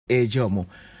ejomo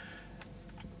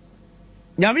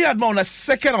nyame adma on the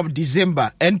 2nd of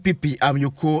December NPP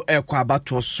amyoko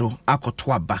ekwabato so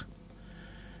akotwaba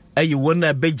ayi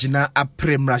wona begina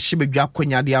apremra shibedwa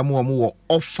kwanyade amu wo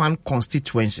Orphan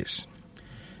Constituencies.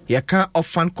 You can't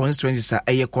Orphan Constituencies are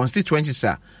a constituencies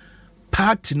are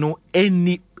part no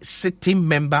any sitting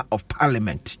member of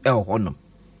Parliament.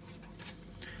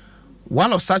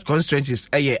 One of such constituencies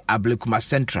is Ablekuma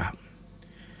Central.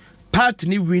 Part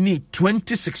ni winnie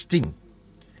 2016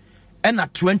 and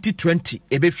at 2020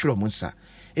 ebe from Munsa.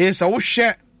 Is a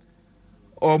share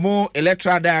or more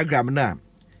electoral diagram now.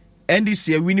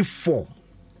 NDC a winning 4,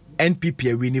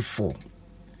 NPP a winning 4.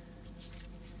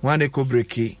 One echo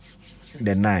breaky.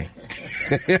 The 9.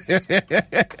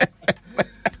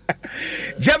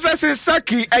 Jefferson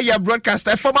Saki, a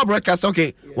broadcaster, a former broadcaster.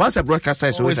 Okay, once a broadcaster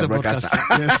is always a broadcaster.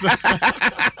 Yes.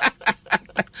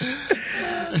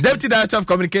 Deputy Director of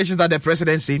Communications at the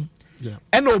Presidency. Yeah.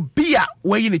 And Obia,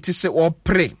 where you need to say or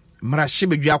pray.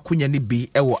 Marashibeja Kunyani B.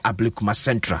 Ewo Ablekuma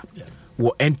Central.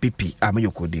 Wo NPP.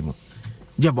 Amayoko Demo.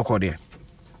 Jaboko there.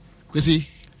 Kwesi,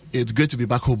 it's great to be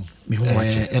back home.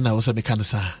 And I also make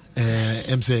answer.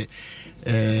 MC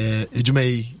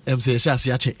Ejumei MC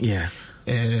Shasiache. Yeah.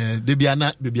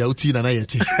 Debiana Bibiauti na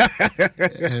yeti.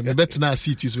 Me bet na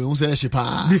cities we say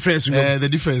shepa. Difference. The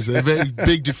difference, a very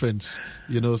big difference.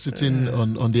 You know, sitting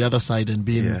on the other side and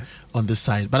being on this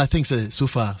side. But I think so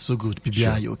far so good.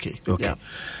 BBI sure. Okay. Yeah.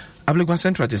 Ablekuma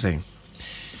Central to say.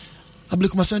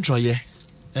 Ablekuma Central, yeah.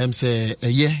 Say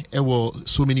there were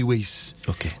so many ways.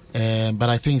 Okay. But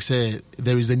I think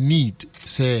there is a need.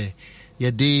 Say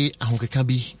day ahonke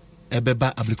bi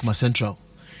ebeba Ablekuma Central.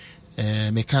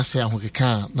 Me can say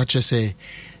ahonke not just say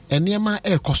eniema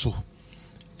ekoso.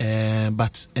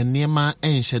 But eniema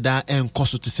ensheda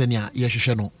enkoso to senia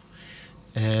yehwehwe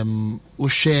no. We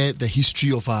share the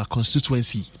history of our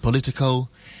constituency, political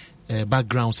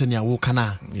background senia wo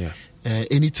kana. Yeah.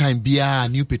 Anytime be a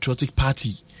new Patriotic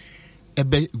Party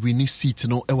we need seat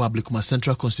no ewa Ablekuma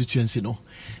Central constituency no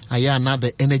aya now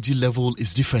the energy level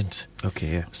is different. Okay,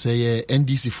 yeah. Say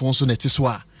NDC fonso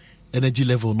netiswa energy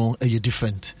level no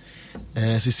different.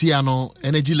 Sisi no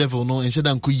energy level no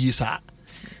ensheda nko yi sa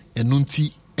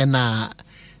enunti ena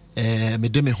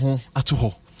medeme ho ato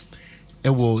ho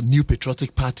ewo new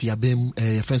Patriotic Party abem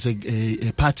friends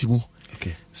party mu.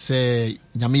 Okay. Say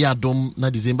nyame ya dom na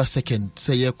December 2nd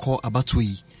say ye call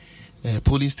abatui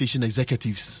polling station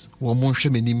executives womon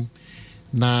hwemenim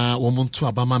na womon to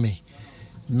abamame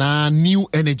na new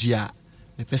energy a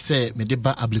me pese me de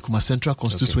ba Ablekuma Central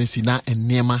constituency na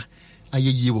enema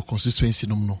ayeye wo constituency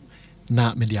no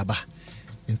na me de aba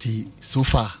nti so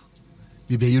far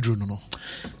we be yudru no.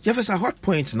 Jefferson, what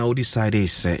point now decide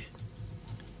is say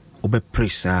obe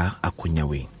presa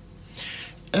akunyawe?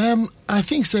 I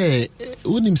think say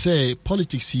when him say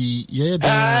politics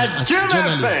as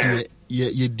journalist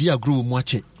ye dear grow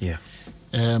much. Yeah.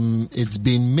 It's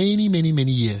been many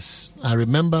years. I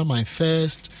remember my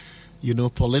first,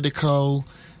 political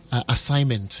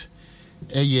assignment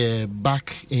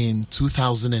back in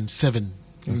 2007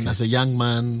 as a young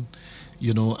man,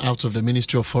 out of the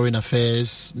Ministry of Foreign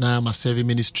Affairs. Now I'm serving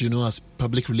ministry, as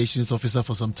public relations officer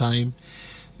for some time.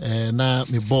 Now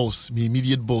my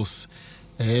immediate boss,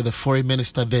 the foreign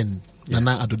minister then,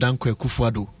 Nana Adodankwe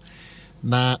Kufuado,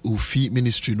 na ufi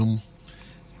ministry num.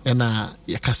 Ena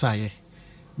yakasaye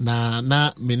na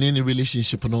menene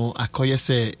relationship no akoye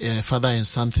say father and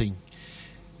son thing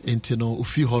into no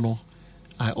ufi hono.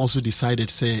 I also decided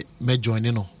say me join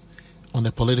on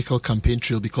the political campaign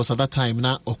trail because at that time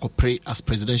na okopre as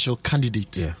presidential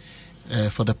candidate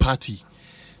for the party.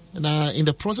 And in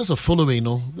the process of following,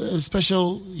 the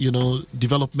special,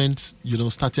 developments,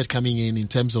 started coming in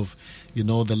terms of,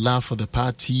 the love for the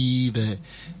party,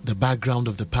 the background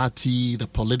of the party, the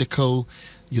political,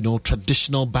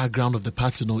 traditional background of the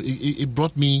party. It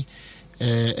brought me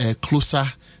closer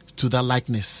to that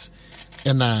likeness.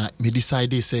 And me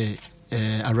decided, say,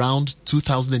 around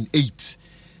 2008,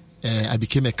 I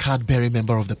became a card-bearing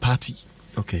member of the party.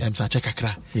 Okay.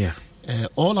 Yeah.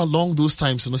 All along those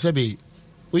times,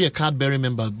 we a card-bearing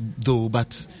member though,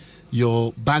 but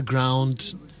your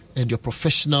background and your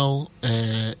professional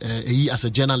as a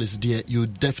journalist, dear, you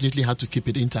definitely have to keep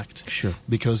it intact. Sure.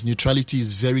 Because neutrality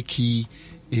is very key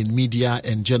in media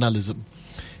and journalism.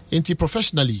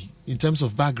 Professionally, in terms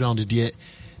of background, dear,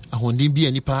 ahondin bi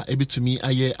enipa ebe to me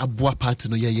aye abua party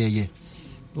no yeah.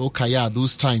 Okay,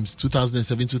 those times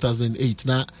 2007, 2008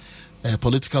 na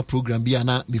political program be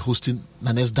ana me hosting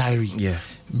Nanes Diary. Yeah.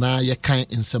 Na ye kind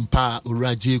in Sempa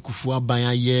Uraje Kufua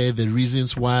Banya, the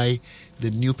reasons why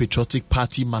the new Patriotic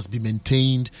Party must be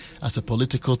maintained as a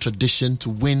political tradition to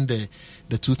win the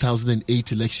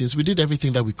 2008 elections. We did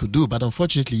everything that we could do, but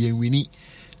unfortunately, we need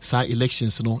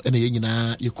elections, and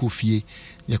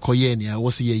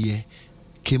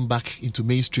came back into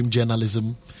mainstream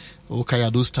journalism. Okay,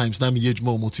 at those times, now me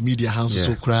more multimedia houses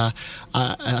so cry.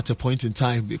 At a point in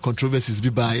time, controversies be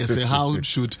by. I say, how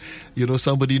should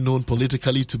somebody known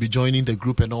politically to be joining the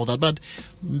group and all that? But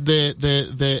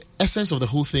the essence of the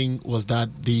whole thing was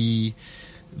that the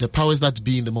powers that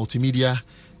be in the multimedia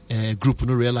group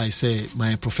no realize say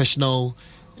my professional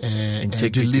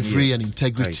delivery and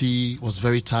integrity was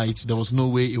very tight. There was no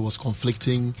way it was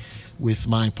conflicting with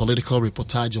my political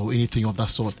reportage or anything of that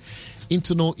sort.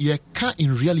 Into no ye can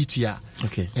in reality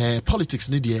politics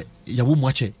need ya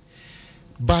much.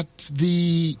 But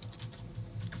the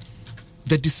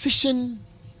decision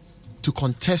to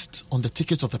contest on the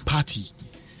ticket of the party,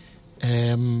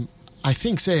 I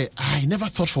think say I never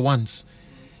thought for once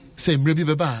say maybe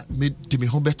beba me di me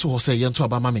home beto say yento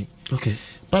abama me. Okay.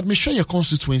 But me share your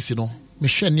constituency no, me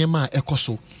share niema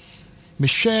ekoso. Me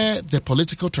share the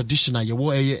political tradition a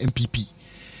yewo eye NPP.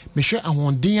 Me share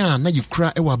awondia na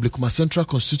yikra ewa Blekuma Central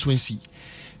Constituency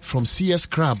from CS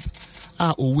Crab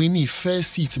owini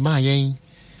first seat ma yen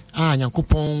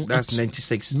Nyankopon. That's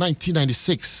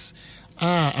 1996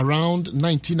 around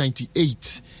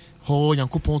 1998 ho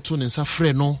Nyankopon to nsa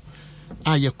frɛ no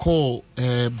ye call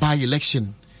by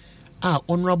election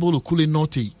Honorable Okule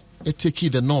Norte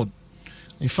take the nod.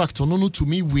 In fact, onono to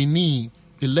me we need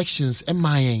elections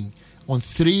MIN on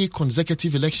 3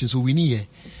 consecutive elections we need.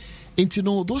 Into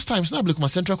no those times now Blekuma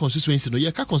Central Constituency no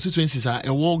yeka constituencies are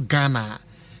a war Ghana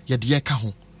ya dieka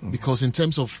ho. Because in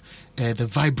terms of the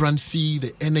vibrancy,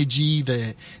 the energy,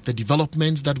 the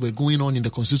developments that were going on in the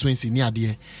constituency near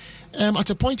there. At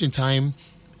a point in time,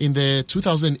 in the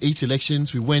 2008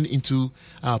 elections, we went into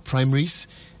our primaries,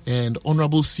 and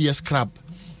Honorable CS Crab,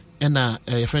 and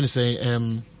your friend say,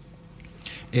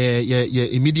 your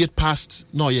immediate past,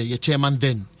 your chairman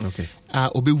then, okay,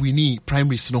 Obe Winnie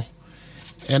primaries, no,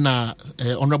 and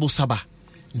Honorable Saba,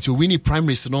 into Winnie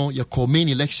primaries, no, your main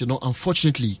election, no,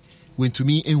 unfortunately, went to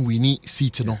me and Winnie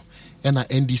seat, no, and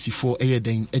NDC for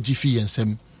then Ejifi and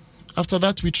Sem. After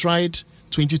that, we tried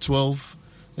 2012.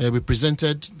 We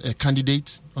presented a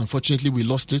candidate. Unfortunately, we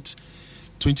lost it.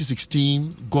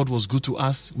 2016, God was good to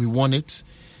us. We won it.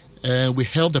 We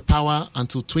held the power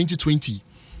until 2020.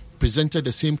 Presented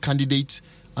the same candidate.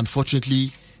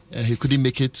 Unfortunately, he couldn't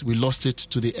make it. We lost it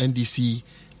to the NDC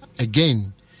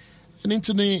again. And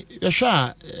into the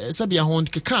Sabia Hon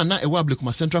Kekana Ewa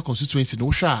Blekuma Central Constituency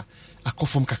no sha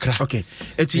akofom kakra. Okay.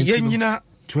 It's Yenyina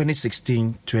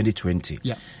 2016-2020.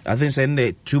 Yeah. I think saying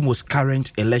the 2 most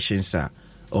current elections are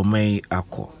Omei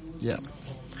Ako. Yeah.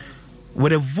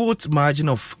 With a vote margin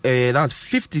of that's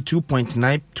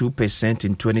 52.92%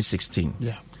 in 2016.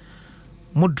 Yeah.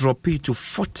 Mo drop it to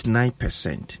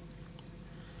 49%.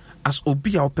 As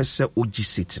Obi Opese Oji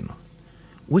sitting.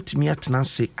 What me at now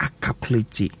say I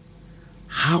calculate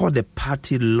how the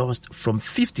party lost from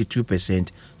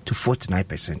 52% to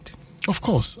 49%. Of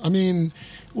course. I mean,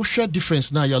 we share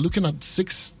difference now. You're looking at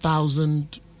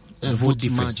 6,000 vote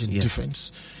margin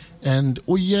difference. And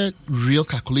real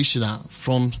calculation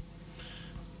from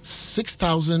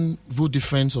 6,000 vote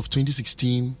difference of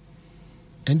 2016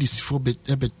 and this for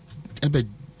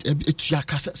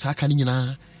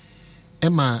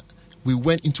Emma, we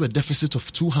went into a deficit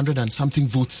of 200 and something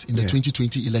votes in the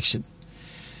 2020 election.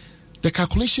 The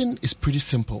calculation is pretty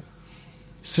simple.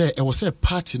 Say I was a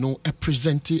party,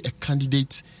 presenting a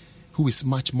candidate who is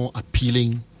much more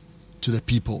appealing to the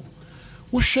people.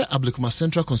 We share Blekuma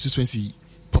Central Constituency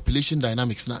population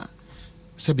dynamics now.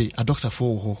 Sebe a doctor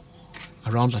for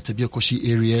around Latebia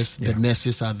Koshi areas. The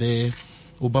nurses are there.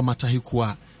 Obama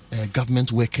Tahikwa,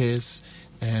 government workers,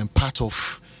 part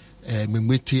of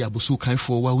Memwete Abusu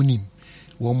Kaifo Wawunim.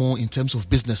 Womo in terms of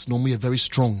business, we are very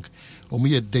strong.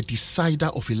 We are the decider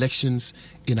of elections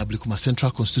in Blekuma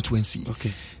Central Constituency.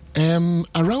 Okay.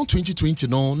 Around 2020,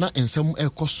 not in some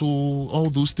all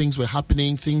those things were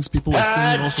happening, things people were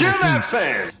saying, also things,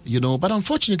 But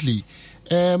unfortunately,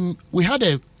 we had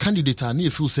a candidate,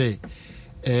 say,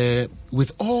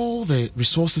 with all the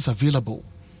resources available,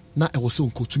 now I was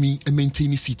saying, to me, a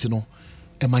maintaining seat,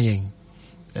 MIN.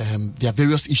 There are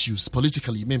various issues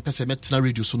politically.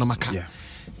 Radio, so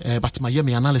but my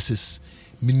analysis,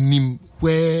 meaning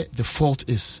where the fault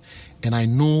is, and I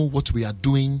know what we are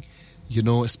doing,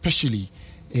 especially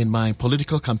in my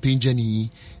political campaign journey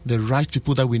the right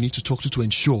people that we need to talk to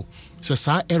ensure so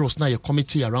errors now your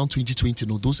committee around 2020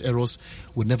 no those errors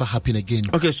will never happen again.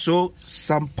 Okay, so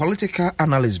some political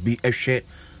analysts be a share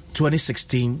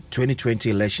 2016-2020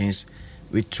 elections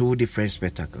with two different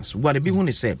spectacles. What the big one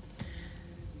is said,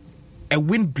 a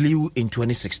wind blew in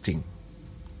 2016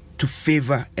 to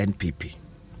favor NPP.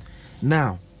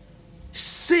 Now,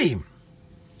 same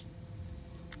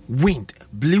wind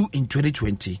blew in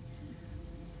 2020.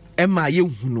 Emma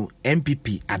Yehuno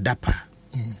NPP adapa.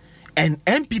 And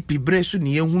NPP bresu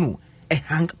ni Yehuno a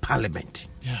hang parliament.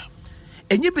 Yeah.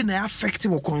 And you been affected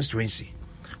with constituency.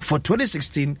 For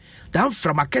 2016, down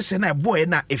from a case and a boy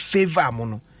na a favor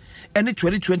mono. And in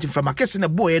 2020, from a case and a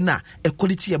boy na a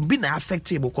quality and been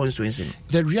affected with constituency.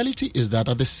 The reality is that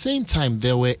at the same time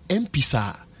there were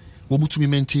MPs who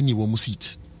maintain your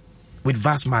seat. With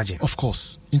vast margin. Of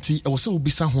course. I was so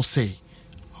bisa who say,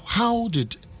 how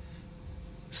did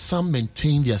some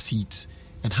maintain their seats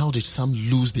and how did some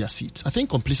lose their seats? I think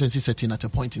complacency set in at a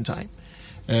point in time.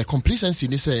 Complacency,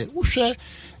 they say,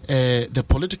 the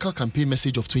political campaign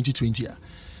message of 2020.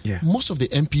 Yeah. Most of the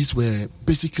MPs were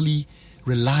basically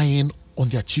relying on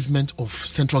the achievement of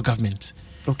central government.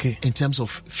 Okay. In terms of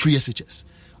free SHS.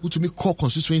 Who to me core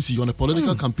constituency on a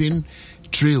political campaign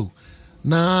trail.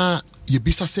 Na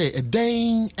yebisa say a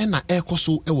day and na air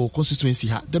so constituency.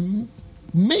 The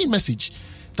main message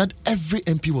that every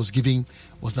MP was giving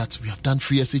was that we have done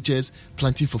free SHS,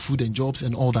 planting for food and jobs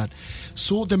and all that.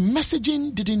 So the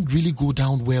messaging didn't really go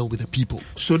down well with the people.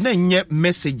 So then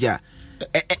messenger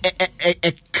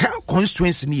a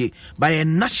constituency by a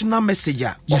national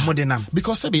messenger. Yeah.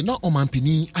 Because not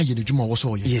Omampini Ayenijuma was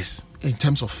all. Yes. In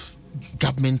terms of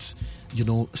government,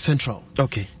 central.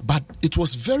 Okay. But it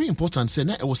was very important. Say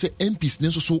I was say MPs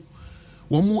so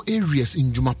one more areas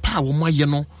in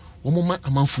Jumapa,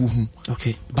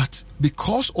 okay. But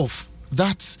because of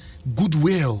that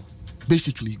goodwill,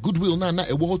 basically goodwill now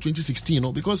a world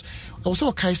 2016, because I was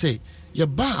so say ya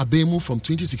ba abemu from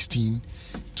 2016,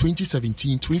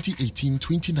 2017, 2018,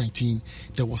 2019,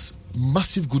 there was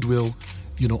massive goodwill,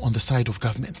 on the side of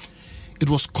government. It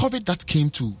was COVID that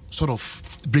came to sort of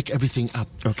break everything up.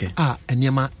 Okay.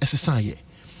 Enyema SSI.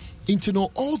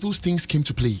 All those things came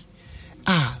to play.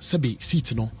 Sabi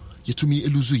seat yetumi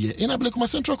eluzu in Ablekuma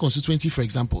Central Constituency, for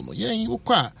example.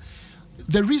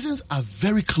 The reasons are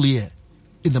very clear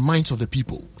in the minds of the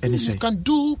people. And you can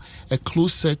do a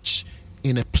close search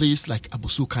in a place like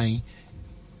Abosukai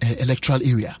electoral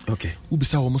area. Okay.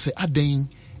 Ubisa womo say aden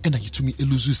ena yetumi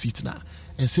eluzu seat na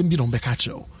and sembi no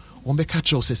bekachero.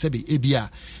 Wombekachero say sebi ebia.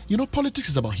 Politics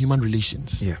is about human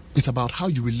relations. Yeah. It's about how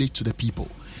you relate to the people.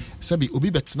 Sebi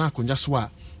obi betna konjaswa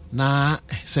na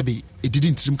sebi it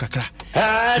didn't trim kakra.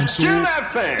 And so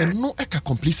and no eka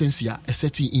complacency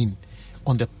setting in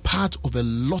on the part of a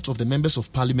lot of the members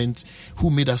of parliament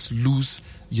who made us lose,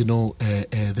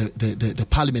 the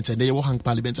parliament and they will hang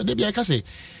parliament and they be like I say,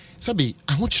 Sabi,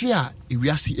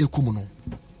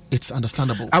 it's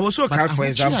understandable. I was so kind, for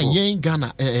example,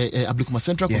 Ghana, Ablekuma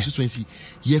Central Constituency,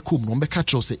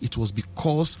 it was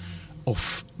because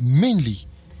of mainly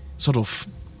sort of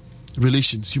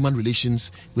human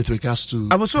relations with regards to.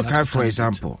 I was so kind, for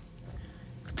example.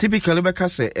 Typically,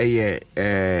 because a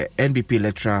NPP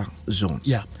electoral zone.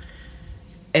 Yeah.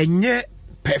 And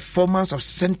performance of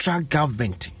central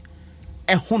government.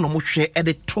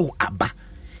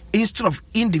 Instead of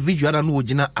individual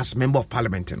as member of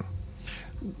parliament.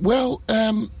 Well,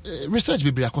 research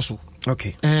be briakoso.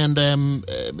 Okay. And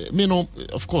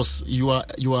of course, you are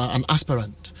an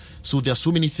aspirant, so there are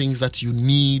so many things that you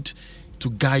need to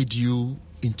guide you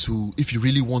into if you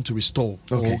really want to restore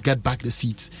or get back the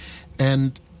seats.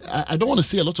 And I don't want to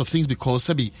say a lot of things because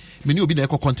Sebi, many will be in the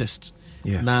eco contest.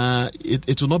 Yeah. Now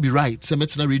it will not be right.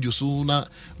 Semetina radio so na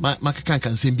makakan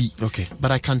can say be. Okay.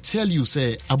 But I can tell you,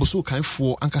 say aboso kind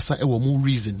for ankasa ewo more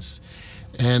reasons,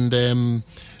 and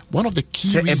one of the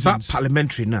key reasons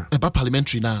about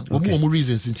parliamentary now. One more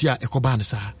reasons in tia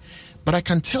ekobanisa. But I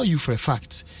can tell you for a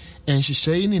fact, and she's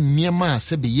saying in Myanmar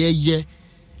Sebi ye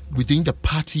within the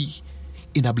party.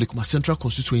 In Ablekuma Central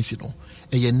Constituency,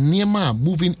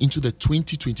 moving into the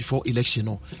 2024 election,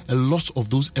 a lot of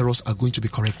those errors are going to be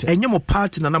corrected. And your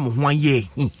party na 1 year.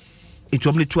 It's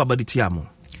only 2 about the tiamo.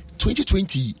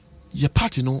 2020, your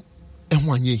party no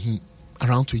 1 year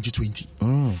around 2020.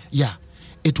 Yeah,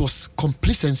 it was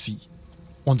complacency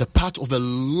on the part of a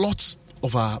lot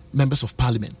of our members of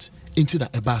parliament into the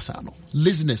Ebasa.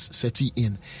 Laziness set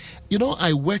in.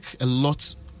 I work a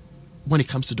lot when it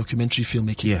comes to documentary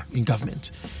filmmaking in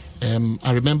government.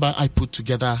 I remember I put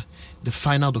together the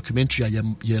final documentary I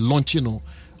am launching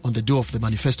on the day of the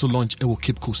manifesto launch at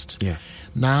Cape Coast. Yeah.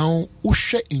 Now,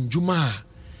 Ushe in Juma,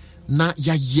 na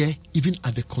ya even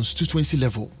at the constituency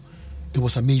level, it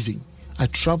was amazing. I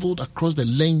traveled across the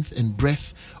length and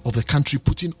breadth of the country,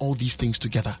 putting all these things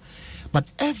together. But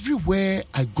everywhere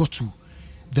I got to,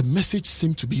 the message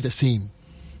seemed to be the same.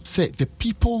 Say, the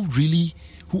people really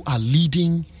who are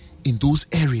leading in those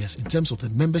areas, in terms of the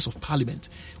members of parliament,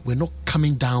 were not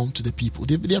coming down to the people.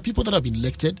 There are people that have been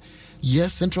elected.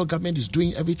 Yes, central government is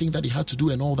doing everything that it had to do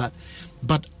and all that.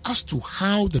 But as to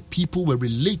how the people were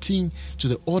relating to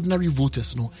the ordinary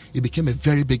voters, it became a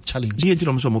very big challenge.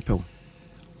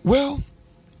 Well,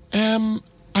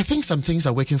 I think some things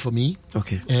are working for me.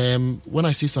 Okay. When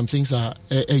I say some things are,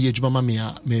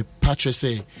 me Patrick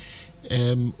say,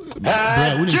 when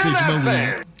you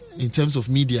say in terms of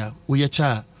media, we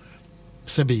are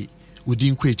Sebe, we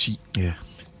didn't quit. Yeah.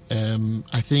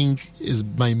 I think is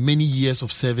my many years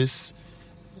of service,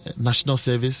 national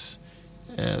service,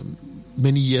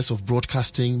 many years of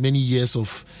broadcasting, many years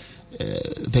of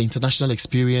the international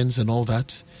experience and all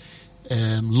that,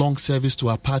 long service to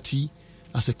our party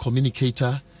as a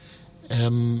communicator.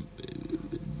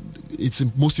 It's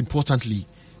most importantly,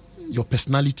 your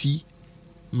personality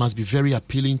must be very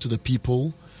appealing to the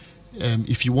people.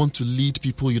 If you want to lead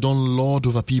people, you don't lord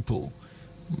over people.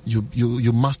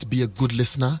 You must be a good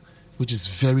listener, which is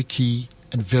very key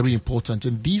and very important.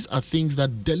 And these are things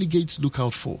that delegates look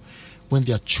out for when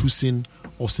they are choosing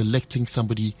or selecting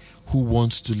somebody who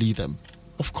wants to lead them.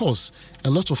 Of course, a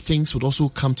lot of things would also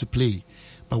come to play.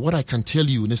 But what I can tell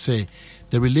you, say,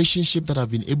 the relationship that I've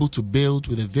been able to build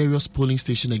with the various polling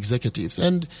station executives,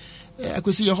 and I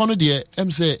could see your honor dear,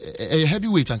 say a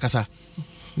heavyweight and kasa.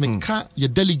 Meka your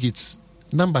delegates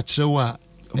number trewa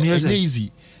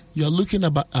easy. You are looking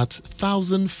at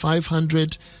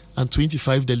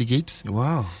 1,525 delegates.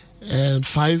 Wow. And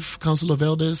 5 council of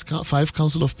elders, 5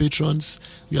 council of patrons.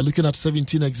 You are looking at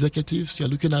 17 executives. You are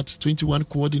looking at 21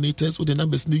 coordinators. With the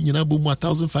numbers,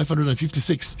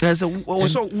 1,556.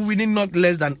 So we need not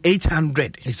less than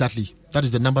 800. Exactly. That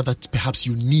is the number that perhaps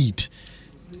you need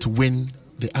to win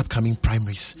the upcoming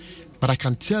primaries. But I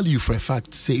can tell you for a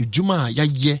fact, say Juma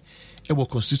Ewo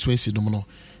constituency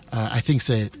I think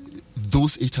say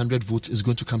those 800 votes is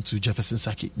going to come to Jefferson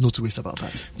Saki. No two ways about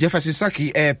that. Jefferson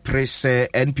Saki press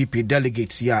NPP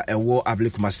delegates here Ewo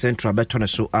Ablikuma Central Betone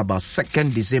so about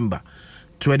 2nd December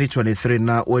 2023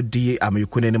 na odi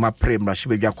amekune ne maprem ra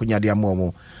shibe bia kunya de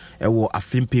amomo Ewo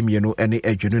afimpim yeno ene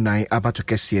adwenu nan abato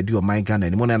kese edi o man Ghana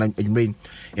ni mo na adwumre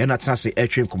e na tena se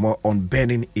etwen komo on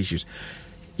burning issues.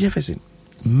 Jefferson,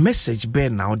 message be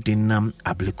now dinam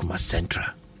Ablikuma Central.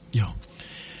 Yo.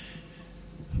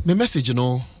 My message,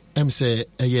 I'm say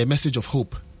a message of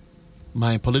hope.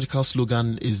 My political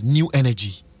slogan is new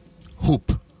energy,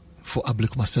 hope for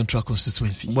Ablikuma Central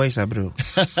Constituency. Boys, bro.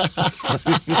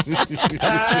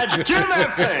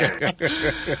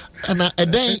 And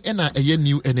a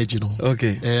new energy,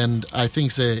 Okay. And I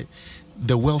think say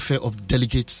the welfare of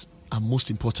delegates are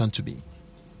most important to me.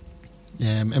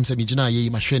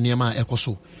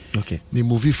 Okay. Me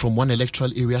move from one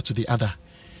electoral area to the other.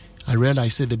 I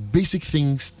realized that the basic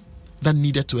things that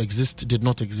needed to exist did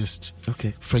not exist.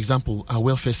 Okay. For example, our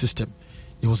welfare system,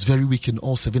 it was very weak in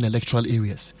all 7 electoral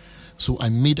areas. So I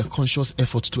made a conscious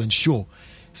effort to ensure,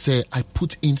 say, I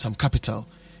put in some capital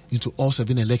into all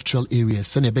 7 electoral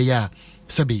areas. For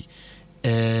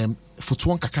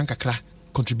tuan kakra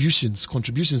contributions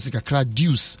kakra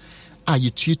dues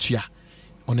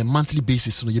on a monthly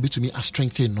basis. So you be to me a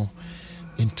strengthen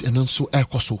and also I'm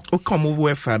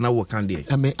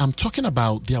talking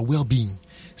about their well-being.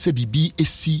 Say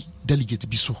BBAC delegate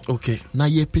biso. Okay. Na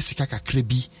ye pesika kakra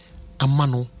bi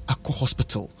amano ako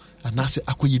hospital and na se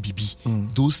akoye bibi.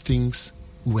 Those things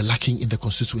we were lacking in the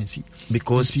constituency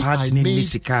because party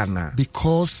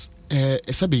because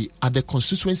at the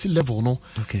constituency level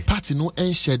okay. Party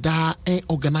ensheda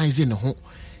organizing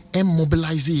and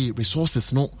mobilize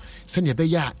resources send a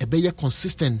be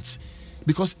consistent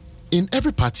because in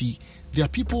every party, there are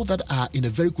people that are in a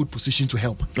very good position to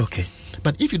help. Okay.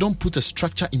 But if you don't put a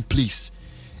structure in place,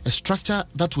 a structure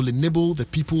that will enable the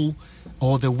people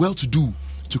or the well-to-do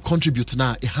to contribute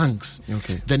now, it hangs.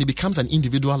 Okay. Then it becomes an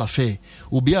individual affair.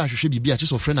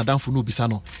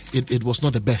 It was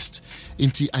not the best.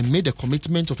 Until I made a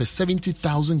commitment of a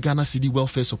 70,000 Ghana cedi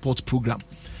welfare support program.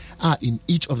 In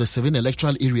each of the 7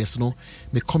 electoral areas, me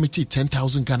committee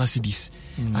 10,000 Ghana cedis.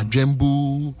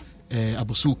 Adrembu,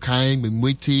 Abosu Kain,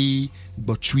 Memwete,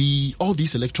 Botri, all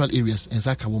these electoral areas, and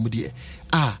Zaka Womudie.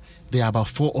 There are about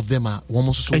 4 of them are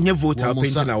almost so. And your vote are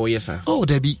painting our yes, sir. Oh,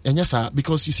 Debbie, and yes, sir.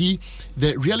 Because you see,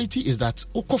 the reality is that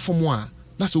Oko for moi,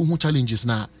 that's all challenges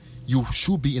now. you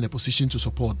should be in a position to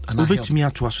support and help.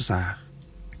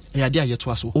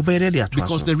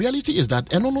 Because the reality is that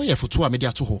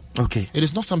okay, it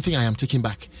is not something I am taking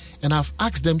back, and I've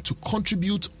asked them to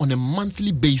contribute on a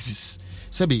monthly basis.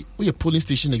 Sebi, we a polling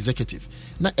station executive.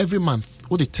 Now every month,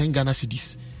 the 10 Ghana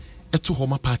cedis to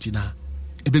Homa party na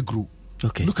ebe grow.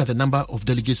 Okay. Look at the number of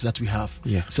delegates that we have.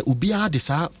 Yeah. So ubia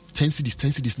desa 10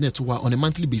 cedis net on a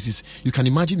monthly basis. You can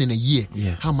imagine in a year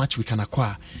how much we can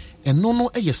acquire. And no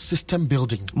a system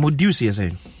building. More dues you're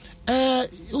saying?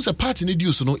 It was a party need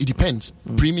dues, it depends.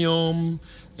 Premium,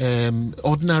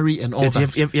 ordinary and all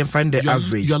that. You find the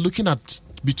average. You are looking at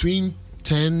between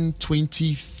 10,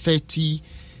 20, 30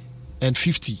 and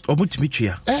 50.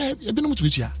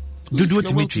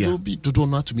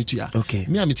 Okay.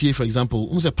 Me am here, for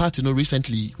example, a party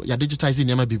recently you're digitizing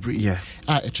Yama Bibri. Yeah.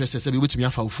 A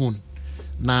phone.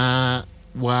 Na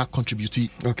were contributing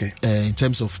in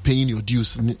terms of paying your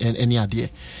dues and any idea.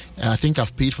 I think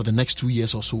I've paid for the next 2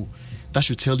 years or so. That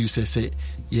should tell you, say,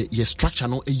 your structure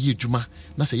no a year juma.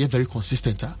 Na say you're very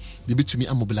consistent. Maybe to me,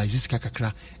 I mobilize this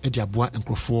kakra, ediabua and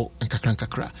crofo and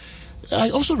kakra. I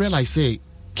also realize, say,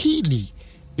 keenly,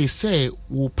 say,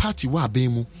 wo party wa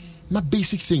bemu, na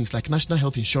basic things like national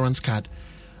health insurance card.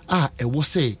 Was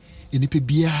say, in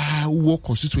the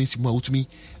constituency to me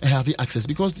having access,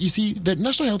 because you see the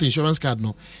national health insurance card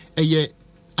an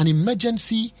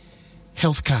emergency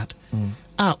health card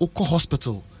oko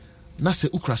hospital na se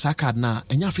ukrasa card na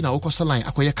enya fi na oko saline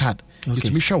akoye card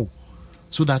to me show,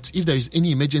 so that if there is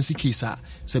any emergency case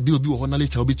say bill be ho na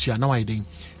later obitua na why den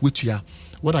wetua.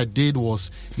 What I did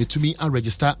was to me I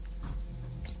register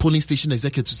polling station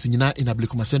executives in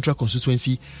Ablekuma Central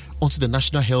Constituency onto the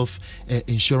national health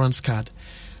insurance card.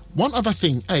 One other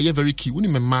thing, very key. When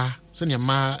you send your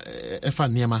ma efa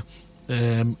niema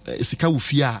sika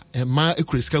ufia ma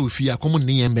ekure sika ufia common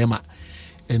name bema.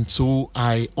 And so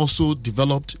I also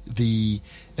developed a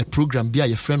program by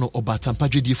a friend of Obatampa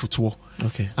JD Footwo.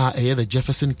 Okay. The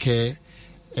Jefferson Care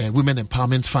Women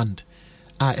Empowerment Fund.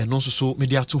 And also so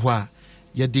media to wha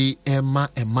yede ema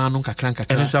no kakran.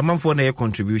 And so amount for a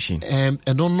contribution. And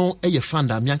don't know a fund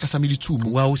mi ankasa me di 2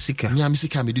 mu. Wow sika. Mi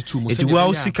amsika me di 2 mu. It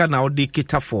wow sika na ode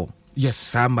cater for. Yes.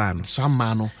 Some man.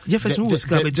 Jefferson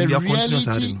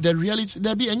the reality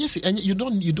there be, and yes, and you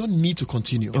don't need to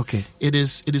continue. Okay. It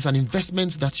is an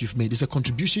investment that you've made. It's a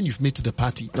contribution you've made to the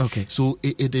party. Okay. So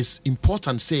it is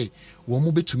important, say,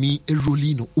 womobe to me a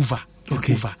rolling over.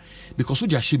 Okay. Over. Because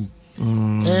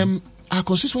our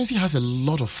constituency has a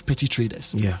lot of petty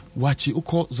traders. Yeah. Wachi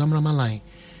uko Zamrama line,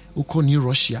 uko New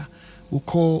Russia,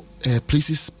 uko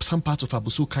places, some parts of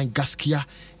Abuso kind Gaskia,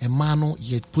 Emano,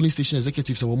 ye polling station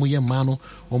executives, womu ye mano,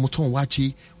 womuton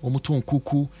wachi, womuton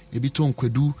kuku, ebiton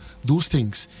kwedu, those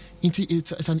things.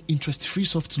 It's an interest-free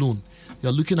soft loan.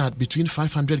 You're looking at between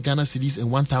 500 Ghana cedis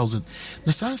and 1,000.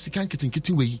 Nasa sikan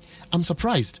kitin way. I'm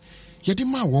surprised.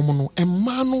 Yedima womono,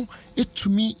 emano, it to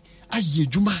me, aye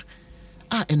juma.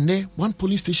 And there, one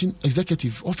polling station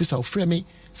executive officer of Freme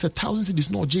said 1,000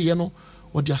 cedis no JNO,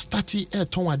 or they are starting a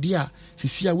ton idea.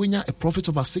 Sisia winya a profit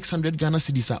of about 600 Ghana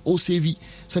cedis are OCV,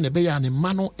 send a beya and a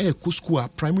mano school,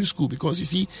 primary school, because you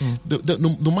see,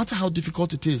 no matter how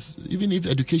difficult it is, even if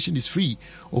education is free,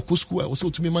 or school, also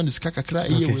to me man is kakakra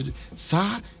with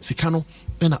sa sikano,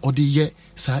 and odiye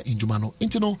sa injumano.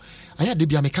 Intino, I had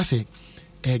debia mekase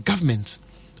government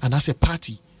and as a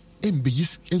party,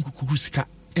 mbeyis enkukurusika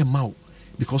emao.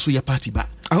 Because we are party back.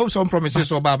 I hope some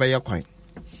promises or baba your coin.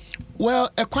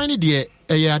 Well, a coin idea,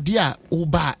 a idea,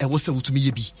 oba, a was to me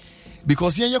be.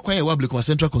 Because you're quite a wabble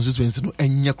Central Constituency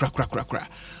and ya crack.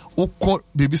 O court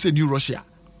baby say New Russia,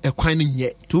 a coin in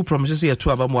yet. 2 promises here, 2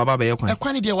 of them, baba your coin. A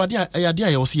coin idea, a idea,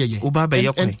 you'll see a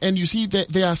and you see that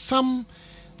there are some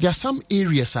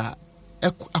areas a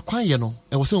coin, you know,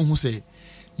 I was saying who say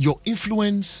your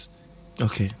influence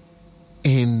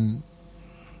in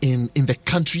the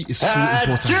country is so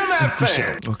important and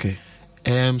crucial. Okay.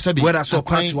 Whether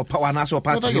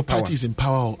your party is in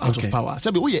power or out of power.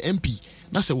 Sabi, we are MP.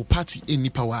 That's a party in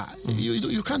power.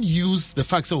 You can't use the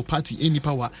fact that party in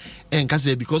power and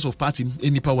because of party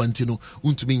in power until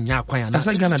to be nyakwa. That's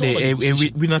like Ghana. A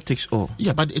winner takes all.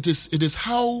 Yeah, but it is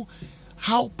how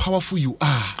powerful you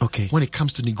are. Okay. When it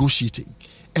comes to negotiating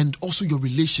and also your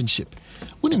relationship.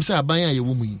 When him say abaya ye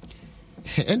woman.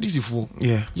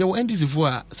 NDC4, your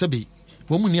NDC4 Sabi,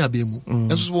 woman near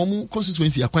Bemu, as woman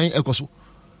constituency acquiring Ecoso.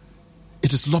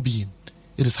 It is lobbying,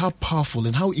 it is how powerful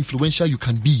and how influential you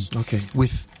can be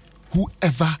with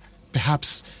whoever,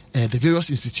 perhaps the various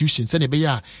institutions, and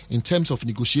in terms of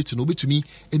negotiating, obi to me,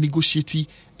 a negotiating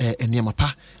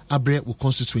Niamapa, Abre with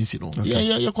constituency.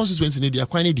 Your constituency, they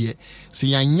acquire idea,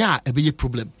 say, a be a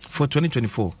problem for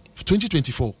 2024.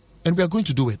 and we are going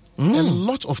to do it. A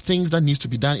lot of things that needs to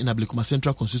be done in Ablekuma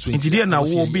Central Constituency. Indeed, now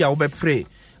will be our pray.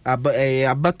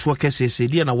 About to work as a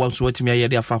dear, and I want to watch me a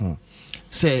year for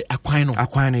say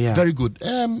Aquino, yeah. Very good.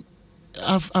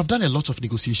 I've done a lot of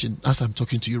negotiation as I'm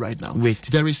talking to you right now. Wait,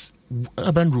 there is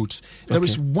urban routes. There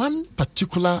is one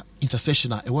particular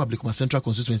intersection at Ablekuma Central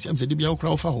Constituency. I'm saying Dibia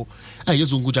Okraofa,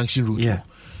 Yazungu Junction Road. Yeah,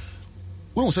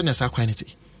 when we say that's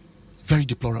Aquinity, very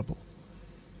deplorable,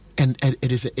 and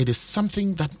it is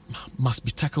something that must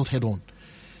be tackled head on.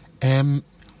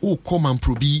 Ko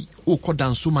Mamprobi, ko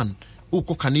Dansuman, ko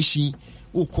Kaneshi,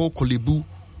 ko Kolebu.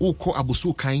 Oko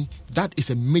Abusu Kain, that is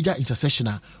a major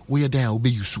intercessioner where there will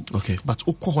be Yusu. Okay. But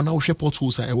Oko Hona Shepot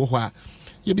Hosa Ewa.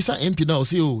 Yebisa MP now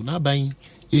say, oh, now buying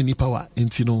any power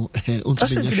into no.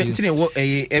 That's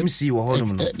a MC or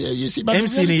you see, but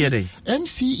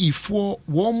MC for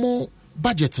one more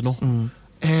budget, no.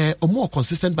 A more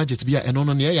consistent budget be a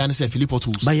non near and say Filippo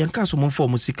tools. By Yanka, someone for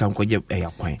Music and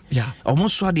Koya. Yeah.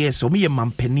 Almost so dear, so me a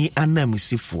Mampeni and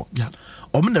Namisifu. Yeah.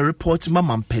 The report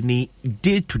Mamma Penny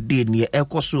day to day near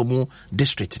Ecosomo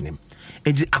district name.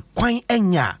 It is a quine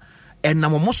enya and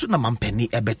Namosu Mampeni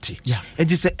ebeti. Yeah. It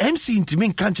is a MC into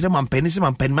me country Mampenny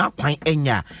Mampen quine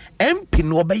enya. MP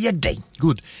no by a day.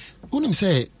 Good. Unim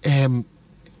say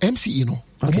MC, you know,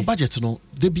 budget, no,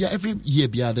 there be every year,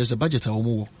 there's a budget or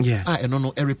more. Yeah. And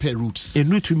no, repair routes. A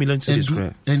new 2 million cities.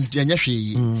 And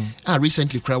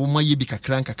recently, cry 1 more year, be a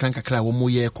crank, 1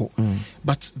 more year.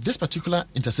 But this particular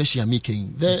intercession I'm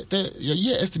making, the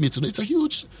year estimate, it's a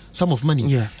huge sum of money.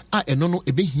 Yeah. And no,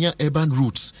 a big here urban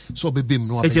routes. So be bim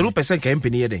no. It's 0%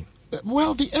 MP.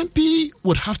 Well, the MP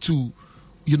would have to,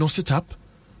 sit up,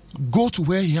 go to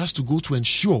where he has to go to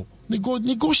ensure,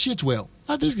 negotiate well.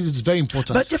 I think it's very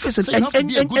important. But Jefferson, so you have to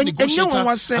be a good negotiator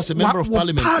as a member of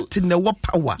parliament. Part in the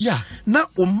power. Yeah. Now,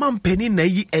 Mampenny na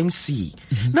MC.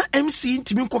 Now, MC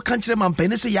into me country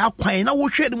Mampenny say ya quine. Now,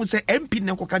 what should we say MP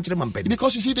na country Mampenny?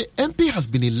 Because you see, the MP has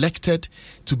been elected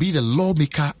to be the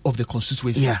lawmaker of the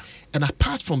constituency. Yeah. And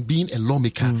apart from being a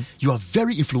lawmaker, you are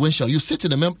very influential. You sit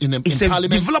in parliament. It's a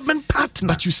development partner.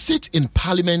 But you sit in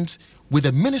parliament with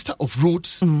the Minister of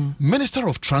Roads, Minister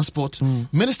of Transport,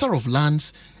 Minister of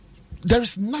Lands. There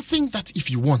is nothing that if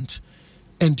you want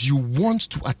and you want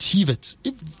to achieve it,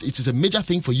 if it is a major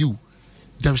thing for you,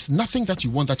 there is nothing that you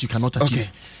want that you cannot achieve. Okay.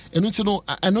 And you know,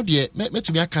 I know the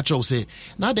to me a catcher will say,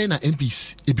 now then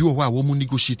MPs, a bill where woman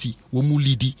negotiate, woman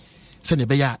leady,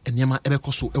 Senebeya and Yama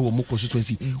Ebekoso, a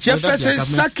constituency. Jefferson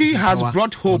Saki has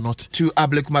brought hope to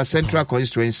Ablekuma Central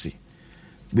Constituency.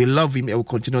 We love him and will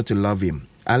continue to love him.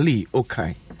 Ali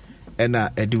Okai and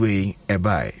Edway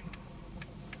Ebai.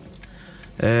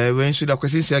 When should I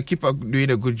question keep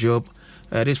doing a good job?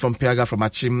 This from Piaga from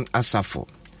Achim Asafo.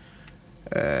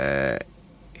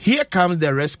 Here comes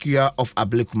the rescuer of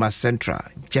Ablekuma Central.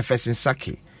 Jefferson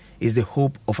Saki is the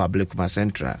hope of Ablekuma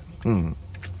Central.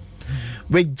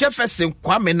 With Jefferson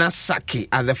Kwamena Saki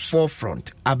at the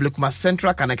forefront, Ablekuma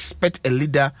Central can expect a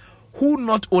leader who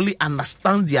not only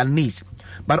understands their needs,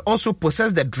 but also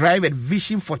possesses the drive and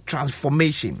vision for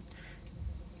transformation.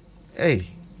 Hey.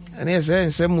 And he said,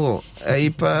 "Semo,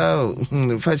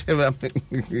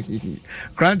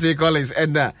 Cranty Collins,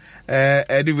 and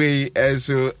anyway,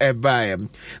 so by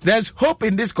there's hope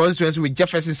in this constituency with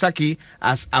Jefferson Saki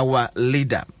as our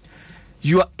leader.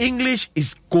 Your English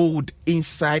is gold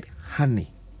inside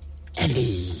honey."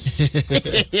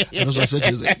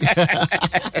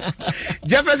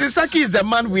 Jefferson Saki is the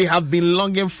man we have been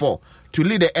longing for to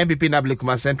lead the NPP in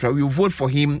Ablekuma Central. We will vote for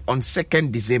him on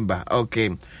 2nd December. Okay.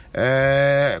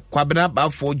 Kwabena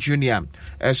Bafo Jr.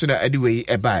 So anyway,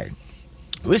 bye.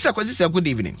 Mr. Good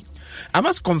evening. I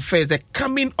must confess the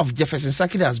coming of Jefferson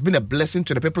Saki has been a blessing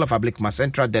to the people of Ablekuma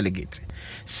Central Delegate.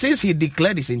 Since he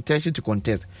declared his intention to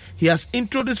contest, he has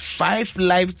introduced 5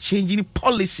 life-changing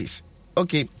policies.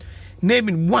 Okay.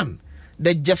 Naming 1,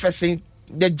 the Jefferson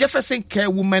Care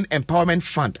Women Empowerment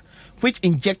Fund, which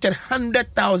injected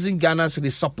 100,000 Ghana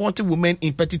cedis supporting women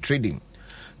in petty trading.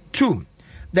 2,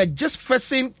 the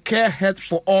Jefferson Care Health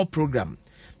for All program,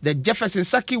 the Jefferson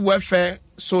Saki Welfare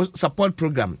Support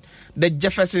Program, the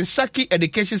Jefferson Saki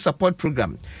Education Support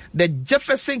Program, the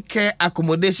Jefferson Care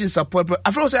Accommodation Support Program.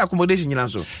 I forgot to say accommodation, you know.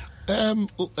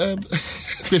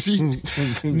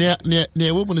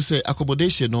 Near woman say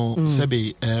accommodation no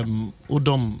sebe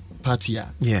udom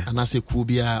partia. Yeah. And I say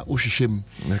kubia ushishim.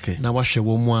 Okay. Na washe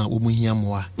womwa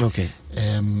umuhiamwa. Okay.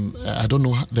 I don't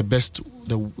know the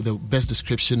best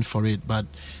description for it, but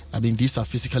I mean these are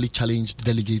physically challenged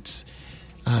delegates.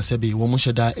 Sebe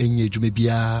womushada enye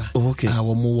jumebia. Okay.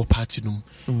 Womu party num.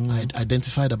 I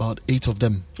identified about 8 of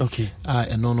them. Okay.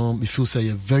 And no, me feel say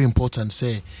very important.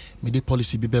 Say me the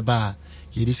policy bibeba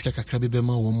Yediska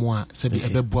Kakrabema Womwa, Sebi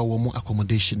Ebebwa Womo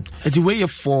accommodation. The way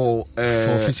for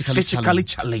physically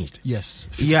challenged. Yes,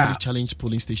 physically challenged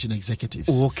polling station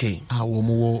executives. Okay. Our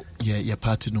Womo, yeah,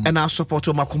 party no. And our support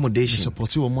to accommodation.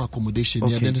 Support to Womo accommodation.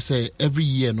 Okay. Yeah, then they say every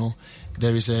year, no,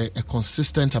 there is a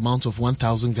consistent amount of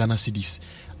 1,000 Ghana cedis.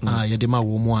 Yedema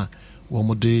Womo,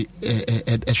 Womo de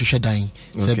Eshushadan,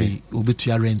 Sebi,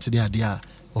 Ubitia rent, the idea,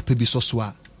 or Pebi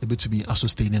Soswa. Able to be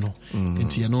sustain no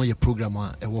nti no your program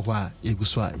ewo ho a ye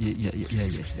guso a ye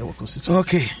constituency.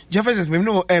 Okay, Jefferson, we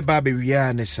know e ba be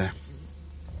wia ne sa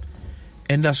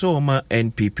and that's all ma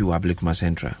NPP wa Ablikuma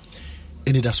Central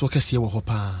eni da so kese wo ho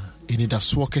pa eni da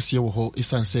so kese wo ho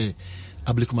isan say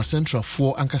Ablikuma Central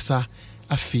for ankasa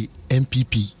afi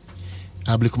NPP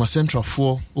Ablikuma Central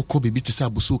for uko bibi te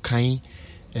sa busu kan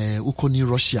uko ni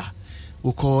Russia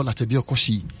uko Latebi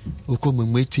Okoshi uko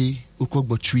Mwemwete uko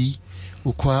Gbotwi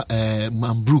Ukwa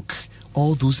Mambrook,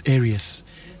 all those areas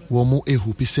womo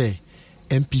ehupi say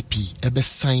MPP ebe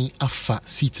sign afa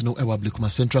seat no ewa Ablikuma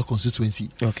Central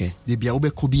Constituency. Okay. They be ube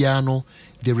kubiano,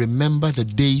 they remember the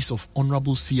days of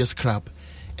Honorable CS Crab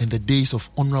and the days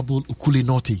of Honorable Ukuli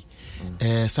Noti.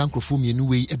 Sankrofu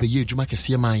mienue ebe ye juma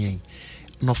kesiye mayen.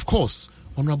 And of course,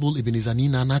 Honorable Ebenezer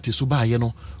Nina Nate Suba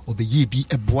yeno obe ye bi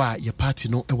ebwa ye party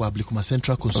no ewa Ablikuma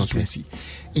Central Constituency. Okay.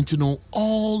 And to know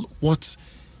all what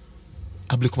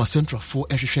Ablikuma Central for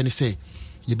Eshisheni say,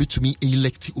 you be to me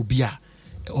elect Ubia,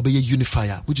 obey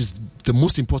unifier, which is the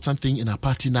most important thing in our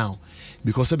party now.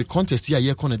 Because every contest here,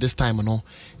 at this time,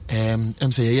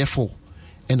 say a 4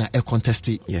 and a contest,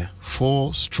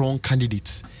 4 strong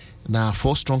candidates. Now,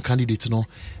 4 strong candidates,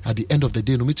 at the end of the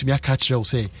day, no me to me a catcher will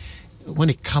say, when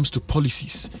it comes to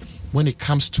policies, when it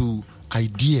comes to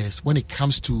ideas, when it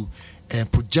comes to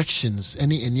projections,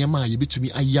 any yama you be to me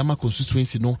a yama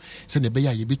constituency no send the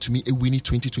beya you be to me a winning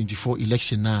 2024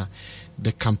 election now.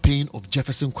 The campaign of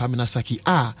Jefferson Kwame Nasaki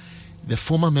the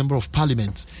former member of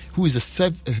parliament who is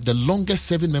the longest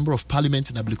serving member of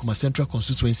parliament in Ablikuma Central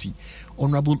Constituency,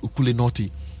 Honorable Ukule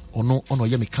Noti ono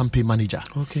yemi campaign manager.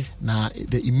 Okay. Now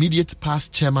the immediate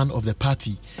past chairman of the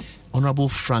party, Honorable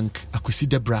Frank Akwesi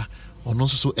Debra, ono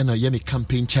so yemi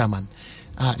campaign chairman.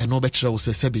 And no better was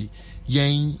Sebi.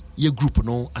 Ye group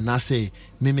no and I say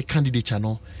me candidate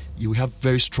no you have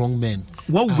very strong men.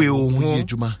 What will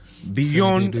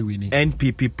beyond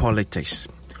NPP politics?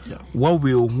 Yeah. What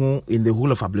will in the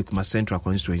whole of Ablikuma Central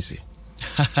Constituency?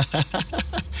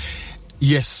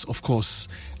 Yes, of course.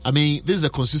 I mean, this is a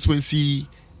constituency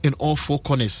in all 4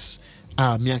 corners.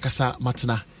 Miankasa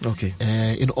Matna. Okay.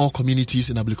 In all communities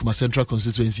in Ablikuma Central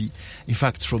Constituency. In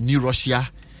fact, from New Russia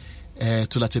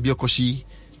to Latebi Okoshi.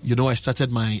 You know, I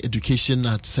started my education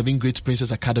at 7 Great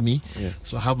Princess Academy. Yeah.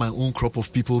 So I have my own crop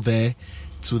of people there.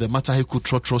 To the Matahiku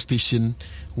Trotro station,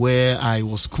 where I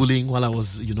was schooling while I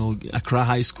was, Accra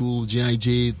High School,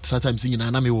 GIJ, sometimes in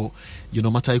Anamiwo,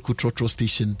 Matahiku Trotro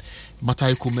station,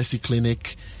 Matahiku Mercy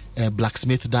Clinic,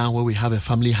 Blacksmith Down, where we have a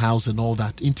family house and all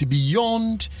that. Into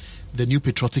beyond the new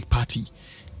Patriotic Party,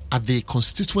 at the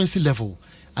constituency level,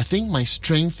 I think my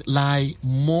strength lie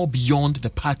more beyond the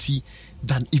party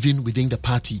than even within the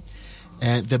party.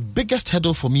 The biggest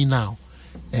hurdle for me now,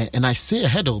 and I say a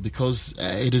hurdle because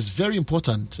it is very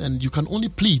important, and you can only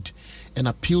plead and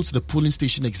appeal to the polling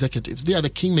station executives. They are the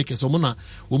kingmakers.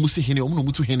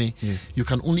 You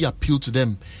can only appeal to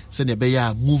them.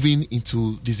 Moving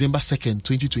into December 2nd,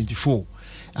 2024.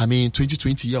 I mean,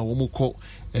 2020 year,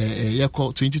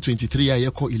 2023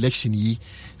 year, election year,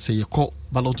 say you call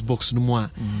ballot box no more.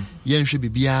 Yen should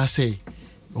be say,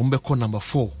 number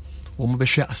 4.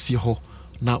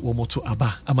 Na womoto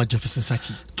aba ama Jefferson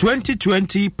Saki.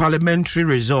 2020 parliamentary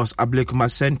results Ablikuma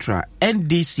Central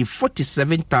NDC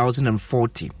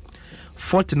 47,040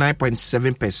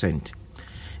 49.7%.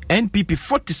 NPP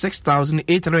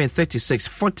 46,836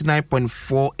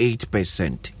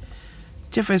 49.48%.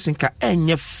 Jefferson ka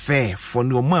enye fair for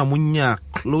no ma munya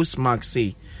close mark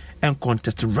say and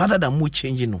contest rather than mu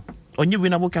change no. Onye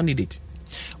winnable candidate.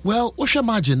 Well, Osha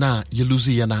Majina you lose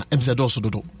yana MZ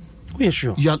dodo. Yeah,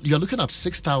 sure. You're looking at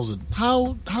 6,000.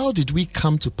 How did we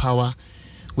come to power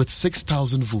with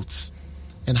 6,000 votes?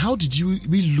 And how did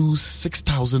we lose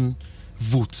 6,000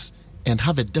 votes and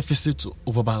have a deficit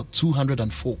of about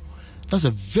 204? That's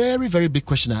a very, very big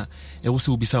question. That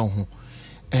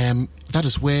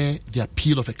is where the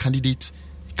appeal of a candidate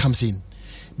comes in.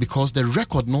 Because the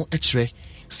record no actually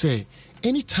say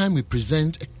anytime we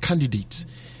present a candidate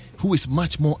who is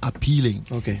much more appealing,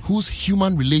 whose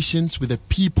human relations with the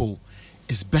people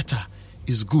is better,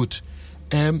 is good.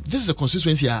 This is a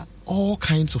constituency all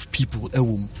kinds of people.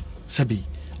 Sebi,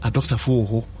 a Dr.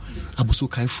 Foho, abuso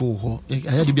kan fo ho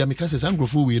aya de bia me ka se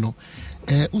sangrofo we no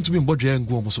untumi mbodwe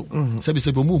ngo mo so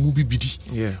sebe mo mu bibidi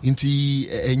nti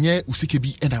enye usike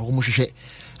bi na wo mo hwehwe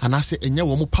anase enye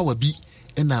wo mo power bi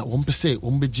na wo mpese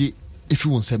wo mbeje efi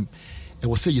wonsem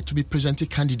was say you to be presenting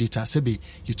candidate sebe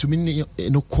you to mean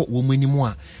no court woman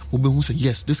anymore who say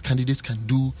yes, this candidate can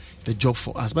do the job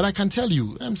for us. But I can tell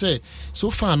you, I'm say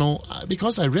so far no,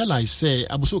 because I realize say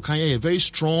Abuso Kanye a very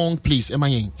strong place,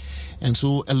 MIA. And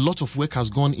so a lot of work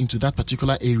has gone into that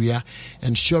particular area,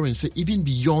 ensuring say even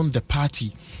beyond the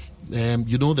party.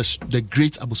 You know the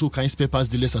great Abuso Kanye Papers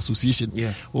Dealers Association.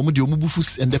 Yeah.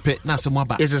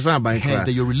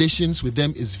 Your relations with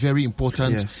them is very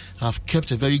important. Yeah. I've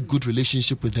kept a very good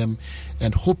relationship with them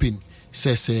and hoping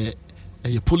says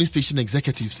your polling station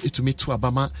executives to meet to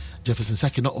Obama Jefferson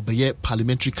Sakina Obeye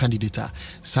parliamentary candidate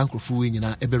Sankrofu in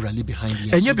ebe rally behind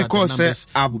you. And because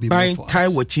buying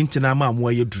time watching Tinama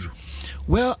where you drew.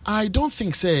 Well, I don't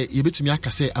think say you bet me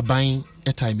say a buying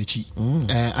a time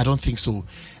I don't think so.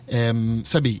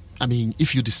 Sabi, I mean,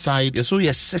 if you decide, so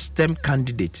you're a system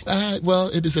candidate. Well,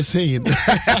 it is a saying. It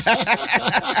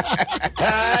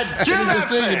is a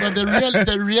saying, but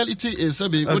the reality is,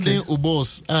 Sabi,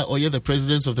 Obos or you're the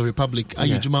president of the republic.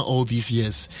 All these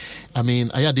years. I mean,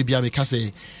 Ayadibia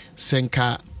Mikase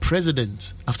Senka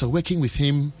president after working with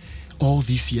him all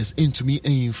these years into me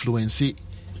influence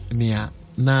me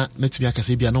na netumi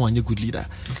akase bia no anye good leader.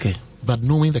 Okay. But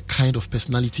knowing the kind of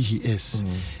personality he is,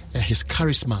 his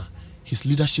charisma, his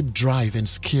leadership drive and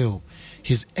skill,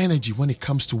 his energy when it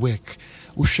comes to work.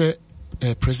 Ushe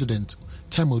president,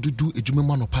 time do ejume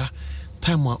manopa,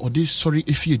 time or this sorry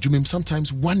if you ejume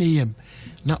sometimes 1 a.m.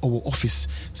 na our office.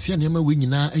 See anema we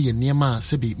nyina eye niema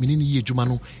sebi menini ye ejuma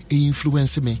no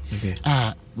influence me.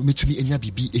 Metumi enya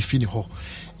bibi efini ho.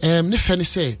 Ne fene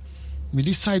say me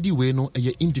decide we no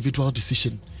a individual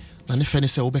decision. Na ne fene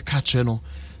say obe catch no.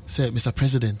 Say, Mr.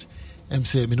 President,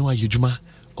 say, me know you juma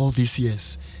all these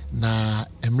years. Na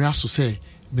emra so say,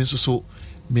 me so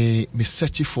me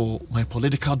search for my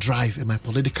political drive and my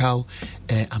political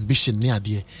ambition near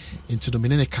there. Into the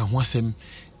menene kanwasem,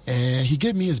 he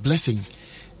gave me his blessing.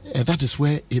 That is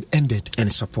where it ended.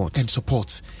 And support. Okay.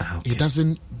 It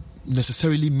doesn't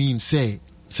necessarily mean say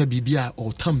bibia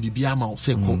or tam bibia ma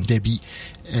say debi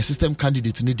system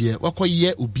candidate ni there. Wako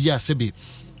ye ubia sebe.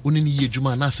 It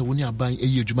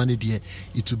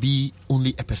will be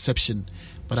only a perception.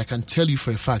 But I can tell you for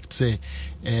a fact, say,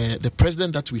 the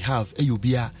president that we have,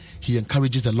 he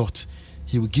encourages a lot.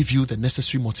 He will give you the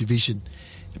necessary motivation.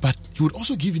 But he would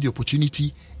also give you the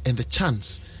opportunity and the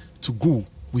chance to go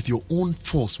with your own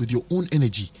force, with your own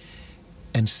energy,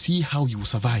 and see how you will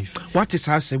survive. What is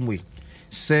her same way?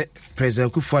 Say,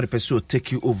 President Kufuor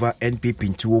take you over NPP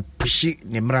into push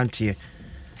Nemrantie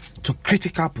to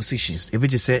critical positions. If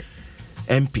it is say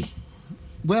MP.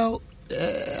 Well,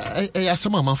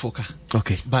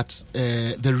 okay. But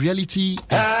the reality is,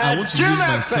 I want to use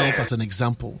myself as an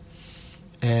example.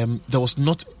 There was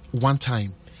not one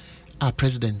time our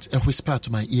president whispered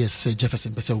to my ears, say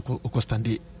Jefferson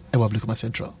Okostande Ewablikuma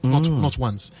Central. Not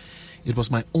once. It was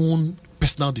my own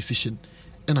personal decision.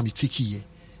 And I'm taking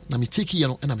and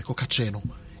I'm a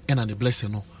and I'm a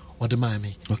blessing. Or the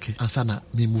Miami, okay, and sana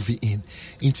me moving in.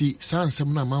 Inti san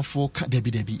semna man for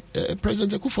Debbie.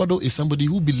 President Akufo-Addo is somebody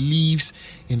who believes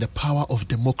in the power of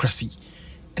democracy.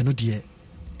 And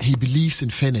he believes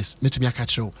in fairness.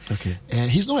 Okay,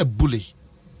 he's not a bully.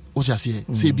 What you say?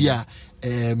 Say bia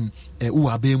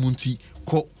uabe munti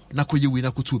ko nakoye we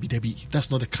nakutu bi Debbie. That's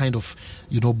not the kind of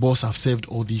boss I've served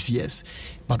all these years.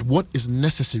 But what is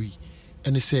necessary,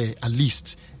 and they say at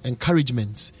least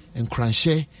encouragement and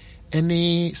crunche.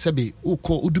 Any sabi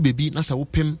uko udu baby nasa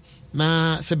upim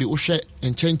na sabi ushe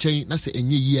and chen nasa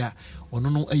enye year or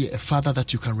no a father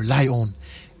that you can rely on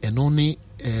and only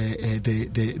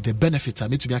the benefits are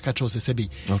made to be a catch sabi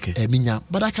minya.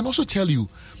 But I can also tell you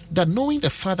that knowing the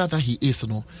father that he is,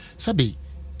 sabi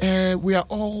we are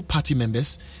all party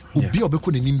members. Ubi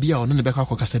obeko ne nimbia or no beka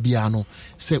kokasabia no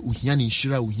say uhiani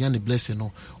inshira uhiani blessing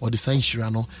no or the sign inshira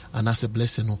no and as a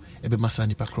blessing no ebe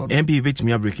masani pakron. MP bit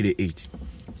me break the 8.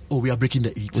 Oh, we are breaking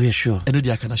the 8. We are sure. And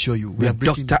I can assure you, we are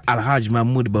breaking. Dr. Alhaj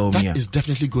Mahmoud Baumia. That is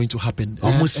definitely going to happen.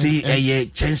 Almost see a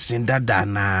chance in that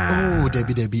dana. Oh,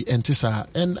 Debbie, and Tessa.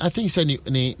 And I think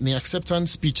the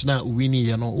acceptance speech now, Winnie,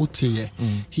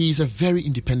 he is a very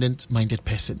independent-minded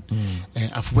person.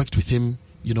 I've worked with him,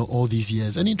 all these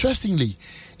years. And interestingly,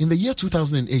 in the year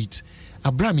 2008,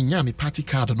 Abraham Inyami party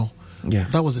card,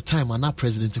 That was the time when our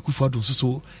President Akufo-Addo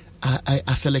so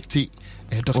I selected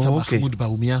Dr. Mahmoud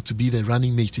Bawumia to be the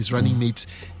running mate, his running mate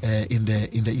in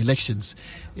the elections.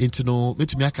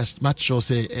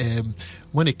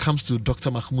 When it comes to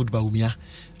Dr. Mahmoud Bawumia,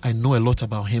 I know a lot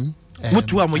about him.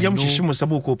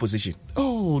 Opposition?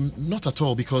 Oh, not at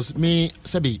all, because me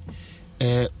Sebi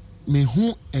me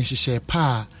who and she share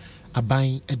pa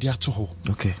abain ediatoho.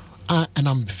 Okay. And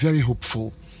I'm very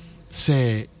hopeful.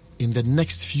 Say in the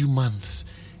next few months,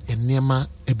 enema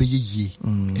ebeye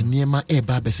enema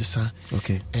eba besesa.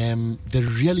 Okay. The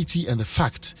reality and the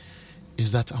fact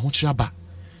is that a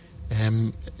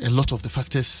lot of the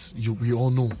factors we all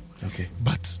know. Okay.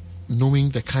 But knowing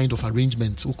the kind of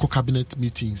arrangements, cabinet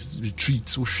meetings,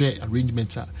 retreats, share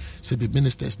arrangements, say the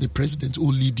ministers, the president,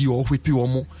 or lead you or whip you or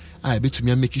more, I bet to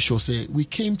me making sure say we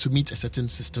came to meet a certain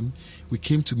system, we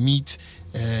came to meet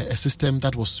a system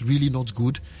that was really not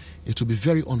good. It would be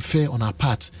very unfair on our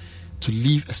part to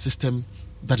leave a system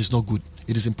that is not good.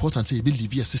 It is important to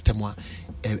leave a system where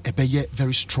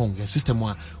very strong, a system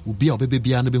where will be our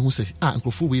baby and who say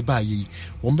we buy ye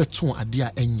one beton a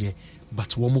dear enye.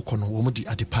 But womu kono womu di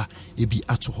adepa ebi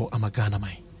atoho amagana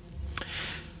mai.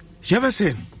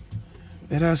 Jefferson,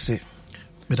 medase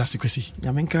kwesi.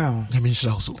 Nyamenka.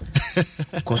 Nyamenshira also.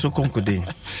 Koso konkode.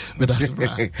 Medase.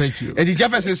 Thank you. Edi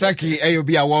Jefferson Saki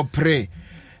ayobi awo pray.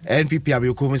 NPP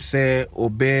amyoko say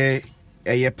obey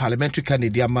parliamentary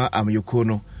candidate ama amyoko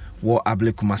no wo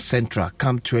Ablekuma Central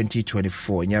come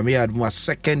 2024. Nyame admo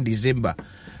 2nd December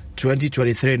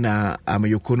 2023 na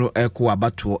amyoko no eko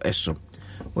abatuo eso.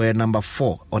 We're number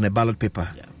 4 on a ballot paper.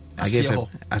 Yeah. I guess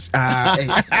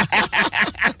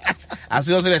as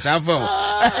you also let have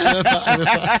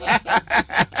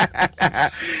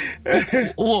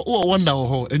wonder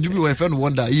and you be my friend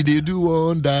wonder he do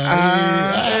wonder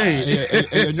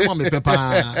you want me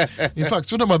pepper. In fact,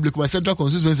 so my Central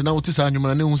Constituency now this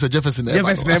annual name was Jefferson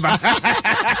never.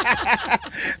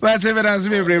 But evidence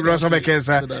me brave Ross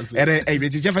Obekesa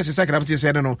and Jefferson Sacramento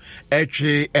said no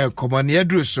actually common near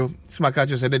Druso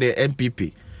Smakacho said the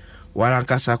NPP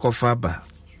Warankasa Kofaba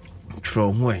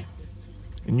from where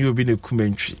you be the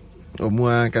commentary or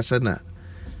more Casana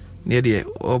near the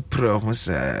opera was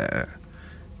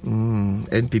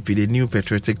NPP, the new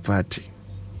Patriotic Party.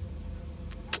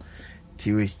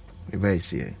 Tiwi, we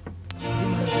see.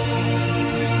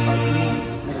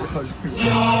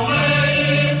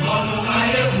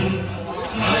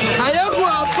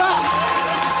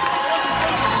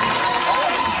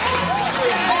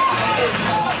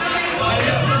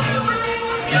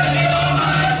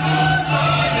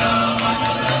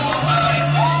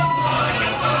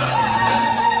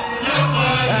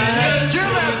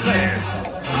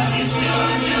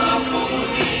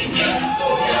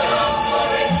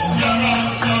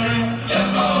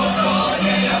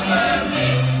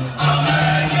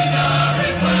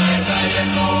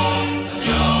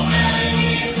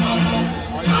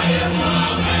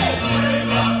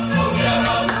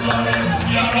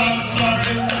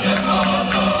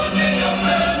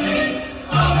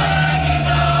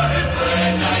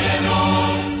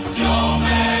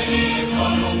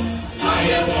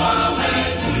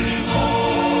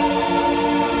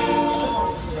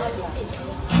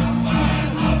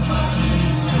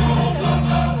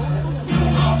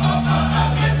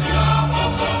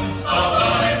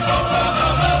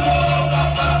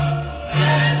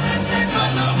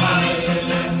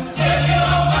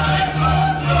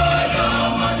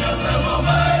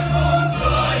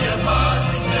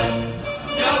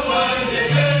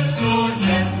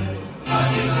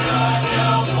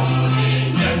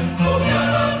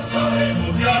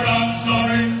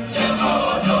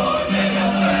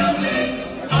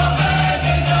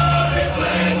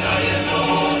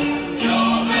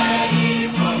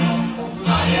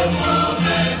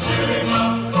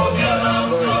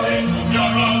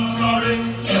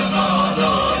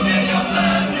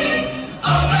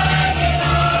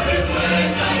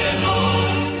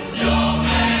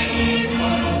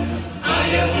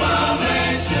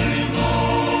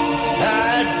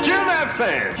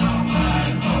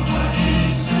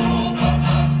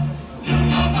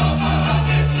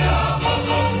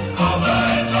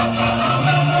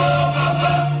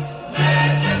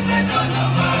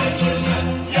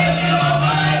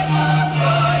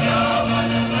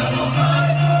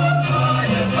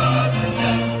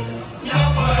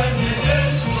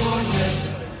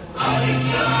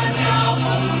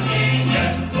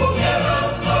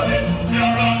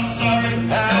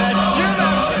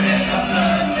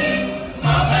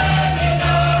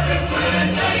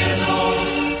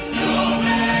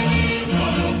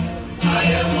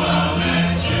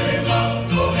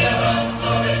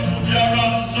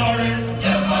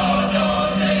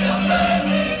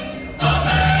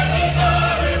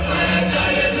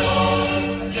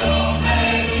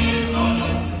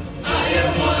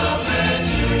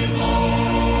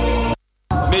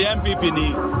 NPP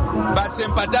ni, but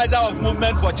sympathizer of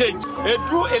Movement for Change. A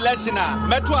true election,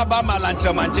 Metro Abama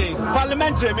Lanchamanche,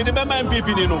 Parliamentary, minimum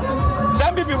NPP ni no.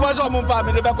 Some people was on Mumpa,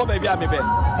 Minibako baby Amibe.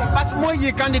 But more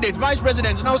ye candidate, vice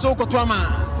president, and also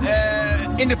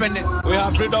Kotwama, independent. We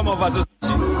have freedom of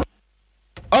association.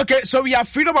 Okay, so we have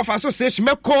freedom of association.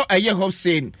 Me call a year of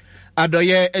saying,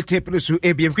 Adoye Etepelusu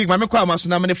ABM Quick, Mamma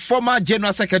Kwamasuna, the former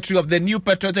general secretary of the new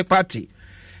Patriotic Party.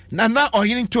 Nana or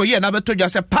hearing to a year, never told you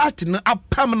as a partner, a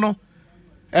permanent,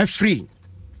 a free.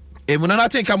 A Munana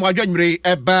think I'm watching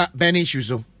a Benny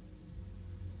Shuzo.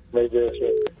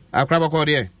 I crab a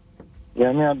cordier.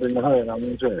 Yeah,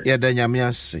 then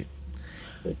Yamia say.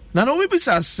 Now, we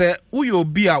say, we will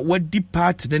be a what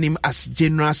departed name as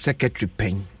general secretary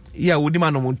pen. Yeah, would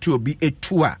demand to be a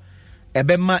tour. A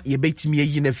bema ye bait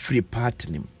me in a free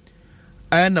partner.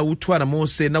 And I would want more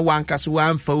say no one cas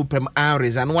one for open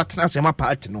hours and what as my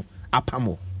partner, a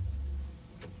pamo.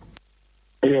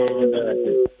 You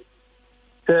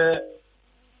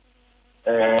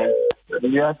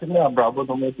are saying a bravo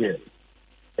no more. The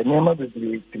name of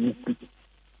the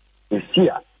is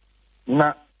here.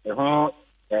 Not a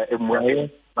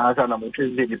way, as an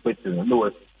amateur put in the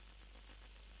lowest.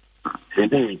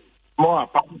 Today, more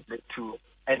apparently to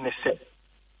any set.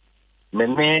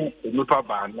 Many look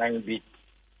about 9 weeks.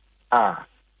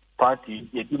 Party,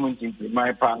 you didn't give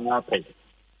my partner pay.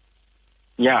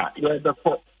 Yeah, you are the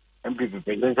fourth NPP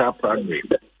presidential primary.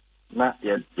 Not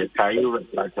yet, the Cairo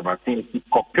like about things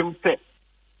or pimp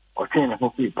or saying a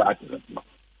whole party.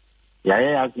 Yeah,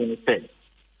 I was going to say,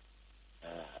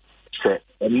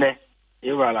 unless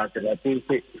you are like a thing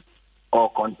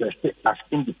or contested as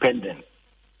independent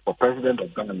for president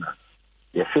of Ghana,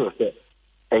 you feel that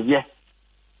a yes,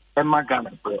 Emma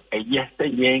Ghana, a yes, a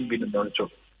year been a bunch of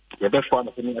the best one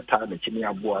of any time that you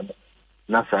have won.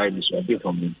 Nasa is a bit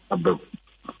from me above.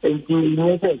 And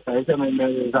you say, I said, and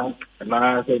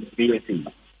I said, BSC.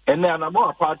 And then I'm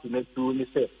more party next to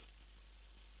say,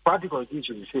 party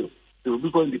constitution say, to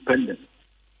become independent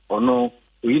or no,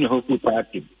 we in a whole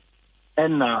party.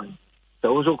 And now, the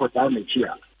also got down the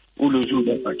chair, Uluzu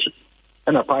the party,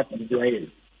 and a party is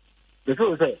doing. The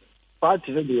truth say,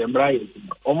 party is the embrace,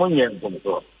 Omonian from the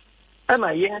door. And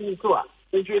I hear you to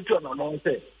if you turn on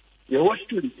say, you watch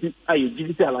to the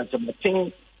digital and some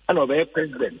thing and obey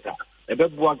president, a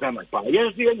bit work on my part.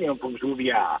 Yes, the Indian from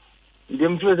Suvia,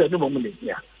 the first at the moment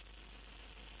here.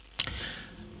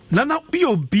 Nana, be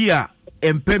a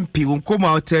MPP won't come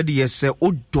out there, yes, sir,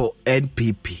 Odo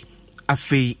NPP. A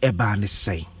fee a ban is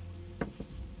say.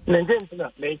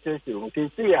 Later,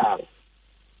 see, and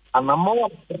I'm more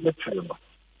of the film.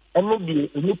 And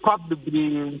maybe you pop the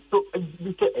green so a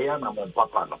young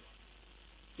papa.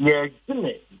 Yeah,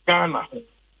 Ghana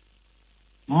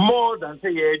more than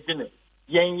say, yeah,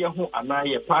 Yahu and I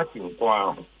a party in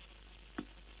Guam.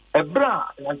 A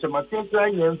bra and some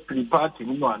young free party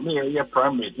near your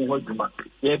primary in Hoduma,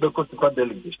 yeah, because of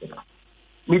delegation.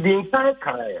 With the entire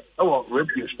career, our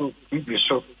review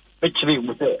so, actually,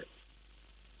 with there.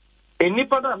 Any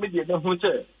part of media who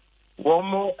say, one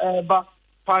more ever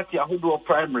party who do a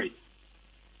primary,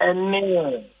 and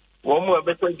one more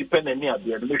better independent near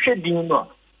the end. The shade you know,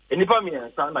 any family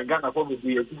and son, I got a probably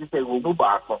be a citizen will do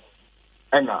back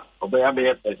and obey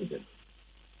a president.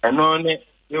 And only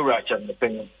you write the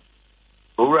thing.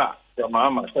 Hurrah, the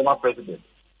Mama, former president,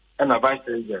 and a vice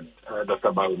president,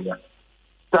 Dr. Baulia.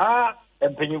 Sir,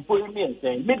 and when you put me and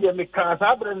saying, media make cars,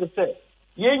 I brand say,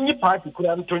 any party could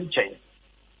have turned change.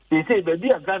 They say, baby,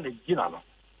 a gun is general.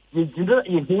 You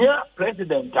hear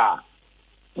president,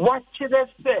 what should I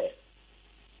say?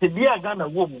 To be a Ghana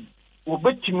woman, who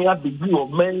bet me at the view of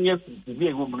many years to be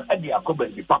a woman at the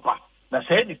Akobe, Papa. Now,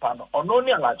 say the panel, or no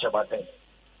near large about it.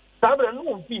 Sabra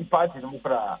no fee party in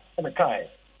Mufra and a kind.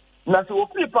 Now, to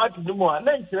free party no more, and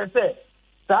then she say,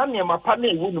 Sammy, my partner,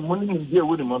 would money in dear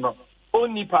with him or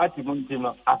only party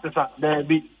Muntima after there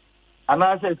be. And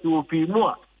I said to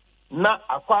Pinoa, not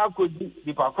a far could be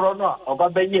the Pacrona or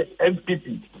Babaye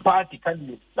MPP party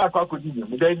candidate. That could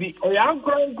be. There be a young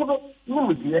crying good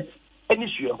no dear, any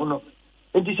issue.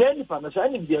 It is any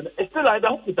panasanic dear, still I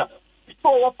don't put up.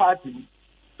 So a party,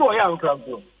 so a young crowd.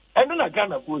 And then I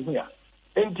can't oppose here.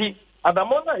 And the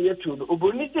Adamona yet to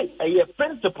Ubunite a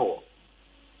principle.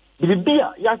 The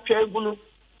beer, Yachabu,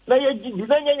 Naya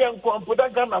young computer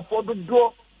gun afford the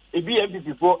door. A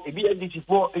BMP for a BMP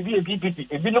for a BMP,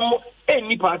 a minimum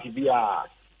any party be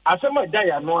as some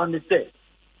die, no understand.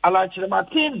 I like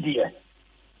Martin dear,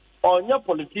 or your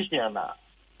politician,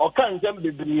 or can't them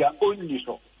be only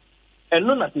so. And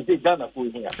none of the Ghana for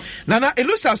here. Nana, it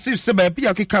looks as if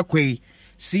Sabia Kakwe,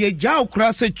 si a jaw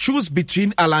cross choose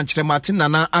between Alanchre Martin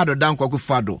and Ado Danko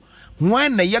Fado.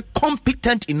 When they are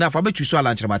competent enough, I bet you saw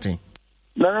Alanchre Martin.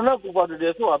 No,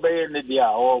 there's no obey in the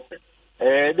open.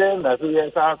 Then, as we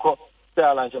are called,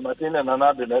 Alanchre Martin and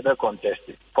another contest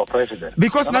for president.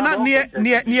 Because Nana near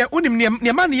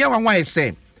money, I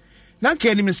say. Now,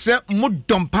 can you say,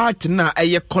 Mudom partner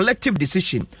a collective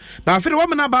decision? But I feel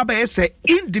woman about say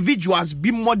individuals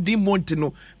be more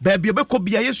demontino, baby, could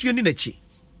be a yes, you need.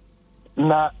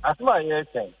 Now, as my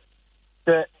saying,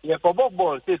 the Yakobo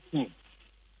ball team,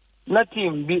 not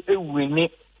team be a winning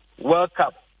World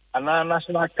Cup and a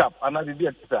national cup, and I be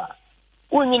a star.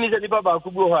 When you need a Baba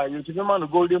Kubo, you should demand a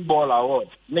golden ball award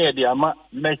near the Ama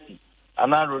Messi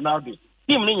and Ronaldo.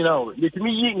 Team, you know, let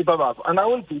me yin Baba, and I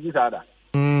won't see this other.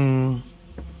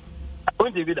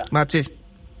 Mate.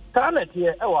 Can't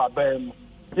hear our bam.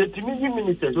 The Timmy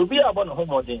ministers will be about a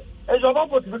home again. As a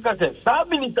robot to look at 5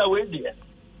 minutes away there.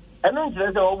 And then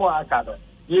there's over a cabin.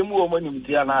 You move money with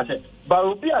your answer. But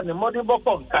will be an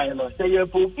immortal kind of say,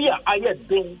 will be a yet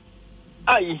thing.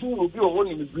 I he will be a one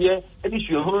in the beer, and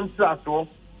issue your own trust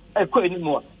a quite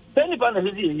anymore. Then if I'm a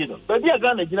you know, but they are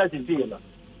going to get in theater.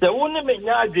 The only man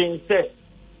Yardin said,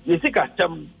 you see, a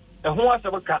who was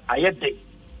a yet day.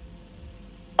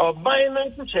 Or buying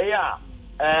to say, a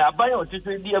buy or to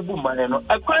be a boom, I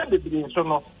can't be so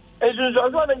no. As you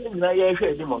saw, I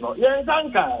share him or no. Yes,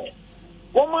 Uncle.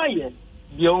 Oh, my yes,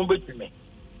 the own bit to me.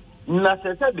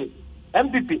 Nasabi,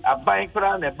 NPP, a buying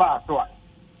crown a bar to us.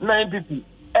 NPP,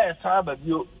 Sabbath,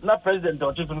 you, not president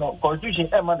or to Constitution,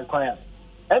 the choir.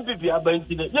 NPP are buying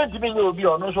to the yet to be will be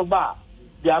on no bar.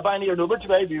 They are buying your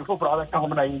nobody before for other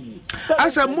company.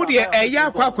 As a moody a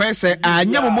yakwa say, I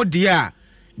never modia.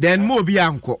 Then more be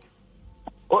uncle.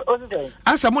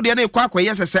 As a moody quack,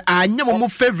 yes, I say, I never more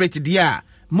favorite dear,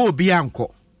 more be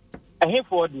uncle. I hear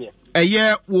for dear. A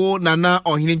year wo Nana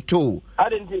or hin toe. I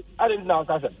didn't know,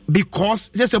 cousin. Because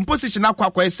there's a position now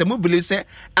quack, say, mobile say,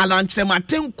 Alanchre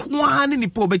Martin, Kwan in the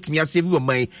poor bet me as if you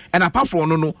may, and apart from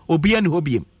no, Obi and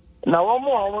Hobby. Now, one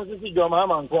more, I want to see your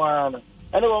mamma and Kwan.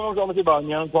 Anyone wants to about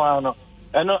young Kwan.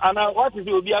 And what is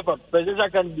will be up a presidential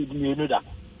candidate, you know that.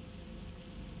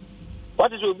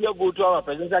 What is will be a go to our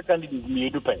presidential candidate, you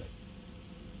do pay.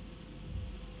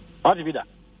 What is that?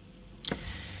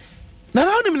 Now,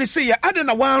 how do you say, I don't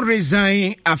know why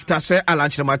resign after say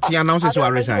Alanchre Martin announces to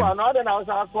resign?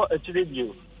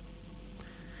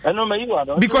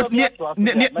 Because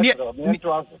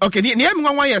okay, near me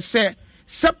why I say,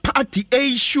 party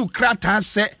a shoe crata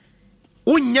say,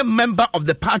 only member of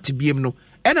the party be no,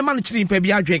 and a man chilling pay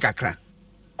a drink a crack.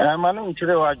 And I'm an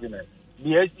argument.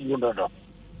 Yes, you know,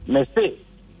 may say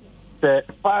the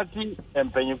party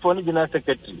and Pennyphone General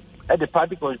Secretary. At the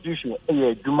party constitution,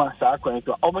 a Duma Sarko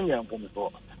to Omanian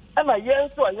before. And I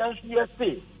yes, so I yes,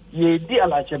 say, ye dear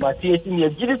Lachemati, ye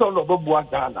did it on the Bobo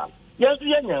Ghana. Yes,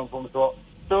 we are from so.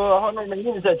 So, how many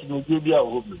minutes in Gabia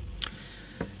Hobby?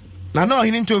 Now, no,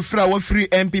 he need to throw free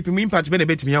NPP mean part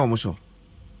benefit me almost.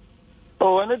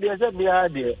 Oh, and there's a beer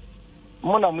idea.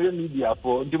 Mona media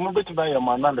for the moment to buy your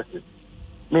analysis.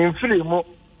 Mean, free more,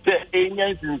 say,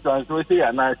 ancient and so say,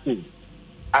 and I say,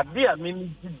 a dear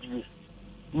mean,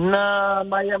 na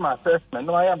my assessment,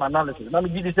 no, I am analysis. Now,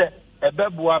 me say a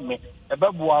bebua me, a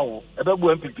bebua, a bebu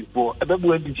MPP for, a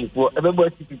bebu MPP for, a bebu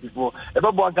SPP for, a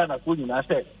bebu Ghana for you. I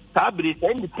said, Sabri,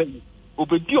 anything,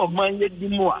 Obedi of mine yet be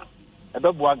more, a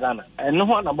bebu Ghana, and no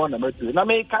one about number 2. Now,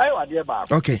 make I idea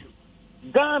about okay.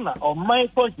 Ghana or my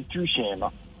constitution,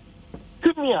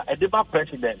 give me a debate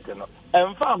president,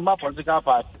 and found my political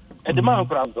party, a demand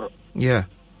ground. Yeah.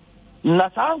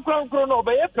 Nasan Crown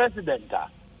obey a president.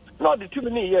 Not the 2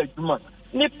 years months.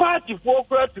 The party for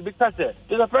to be cast is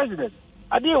a president.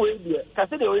 I deal with the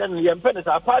Cassidy and the Impediment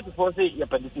are party for say your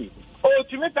penalty. Oh,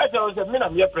 to make that was a minute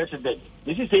of your president.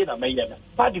 This is saying a mayor.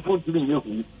 Party for to be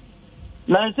you.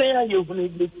 Now say you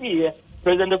need to see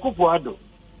President Kufuado.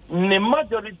 The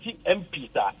majority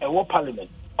MPs are a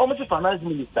parliament. Almost a finance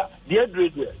minister. The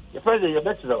Adrian, the president, your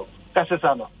best of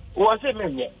Cassano. Was a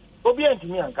man. Obian to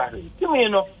me and Carry. Give me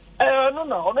no.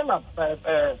 No,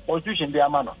 constitution, the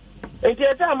amount. It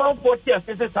is a amount for years.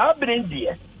 It is a brain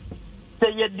dear.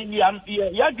 Say, you're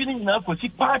getting enough for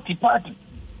party.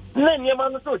 Then your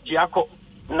man so Chiaco.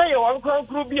 Now you want to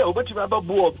group here, but you have a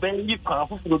board, Ben, you can't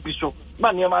for be so.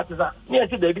 Man, your matters are near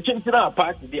to the kitchen to our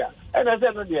party there. And I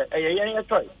said, dear, a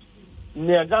choice.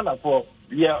 Near Ghana for,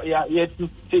 yeah, to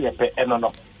say a pay, and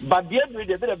no. But the other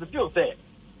day, a bit of a few say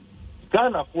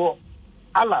Ghana for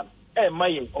Alan, and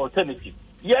my alternative.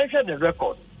 Yes, the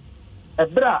record. A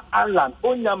bra Alan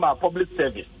Onyama public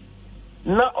service.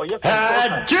 Now, or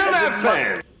United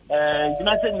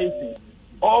Nations,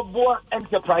 or Boa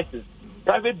Enterprises,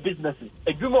 private businesses,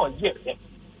 a Juma year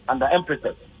under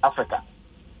Empress Africa.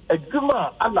 A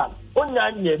Juma Alan,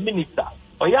 only minister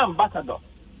or ambassador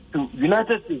to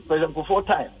United States, for example, 4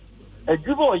 times. A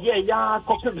Juma year,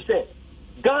 copy say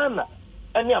Ghana,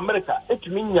 any America, it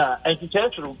means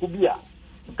anti-chancellor Kubia.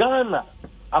 Ghana,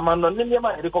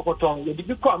 Amanonima, Ricocoton, you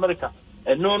did America,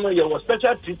 and no, you was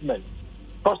special treatment,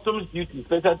 customs duty,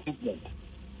 special treatment,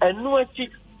 and no chief,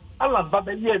 Alan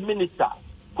Babelier minister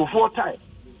for 4 times.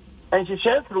 And she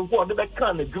shares through what the back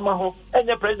can, the Jumaho, and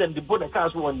the president, the border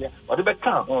cars 1 year, or the back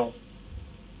can.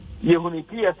 You will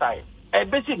clear side. A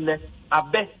basically, a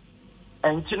bet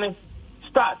and chinning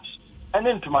starch, and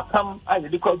then to my come, I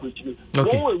will call with you.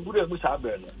 Okay.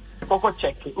 Coco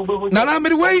check. Now, I'm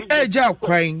the way a job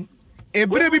crying. A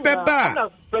baby baba.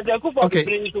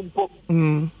 Okay.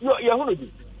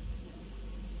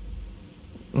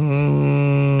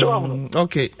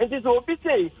 Okay. It is what we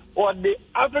say, or the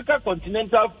Africa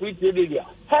Continental Free Trade Area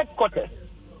headquarters.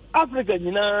 Africa,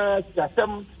 you know,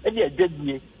 some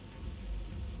dead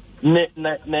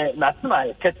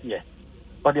Natsuma Ketia,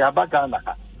 or the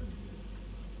Abagana.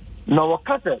 Now,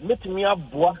 Cutter, let me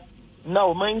up bois.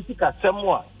 Now, mine sick at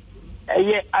someone.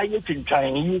 I can try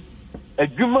you a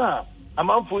Juma, a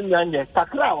month for Yanya,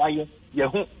 Takra,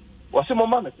 Yahoo, was a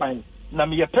moment fine. Now,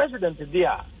 me a president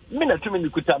there, Mina to me,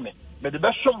 Kutame, but the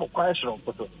best show of question on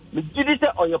photo. Me did it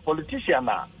or your politician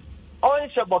now. Oh,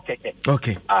 it's a bucket.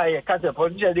 Okay. I catch a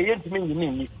politician, they ain't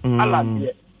me, Alan,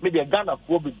 maybe a gun of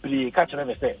Bobby Bree, catch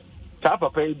another say. Tap a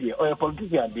pay or a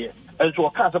politician there. And so, I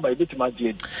can't buy a bit of my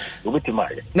dear. With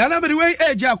my Nana, by the way,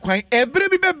 a job quite a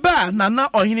baby baba, Nana,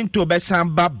 or him to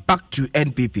Besamba back to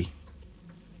NPP.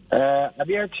 I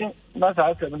be actually not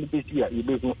out of the year, you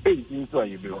be 18, so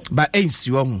you be. But ain't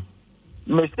you?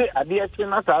 Mr. I be actually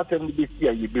not out of the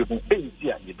year, you be 8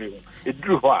 years, you be. It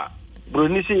drew her.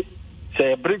 Brunisi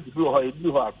say a bridge blew her, it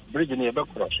blew her, bridge near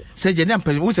Backcross. Say,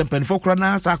 Janampen, who's a pen for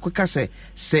Cronas, I quick say,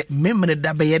 memory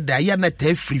that by a Diana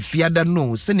te free fiada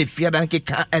no, send a fiada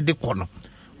can at the corner.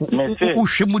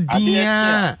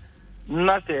 Shimudia.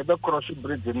 Not a Backcross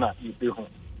bridge, not you be home.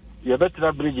 You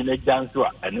better bridge in a dance to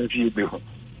and if you be home.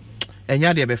 And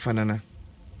Yadia Befanana.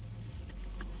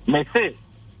 May say,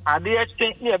 I dare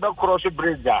think near Backcross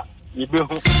bridge, you be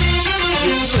home.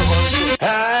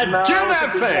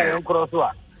 Jim cross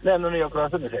what? No, you're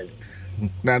crossing the head.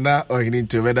 Nana, or you need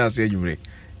to better say you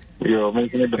you're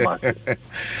making it the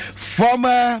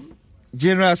Former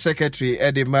General Secretary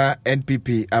Edema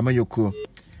NPP Amayoko.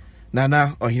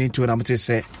 Nana, or you need to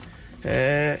say,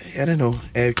 I don't know,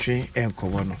 Elchi and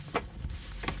Kowono.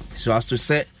 So as to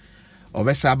say,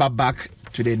 Obesaba back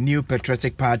to the new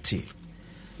Patriotic Party.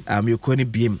 Yukoni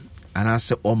Beam and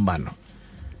answer Ombano.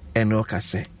 And Oka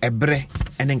say, Ebre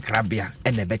and then Krabia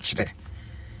and a betchre.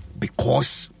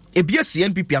 Because a BSC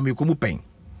NPP Amyukumu Pen.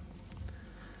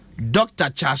 Dr.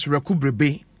 Charles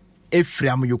Rekubrebe,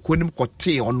 Ephraim Yukunim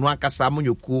Kote, or Nwakasa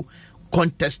Yuku,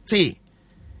 conteste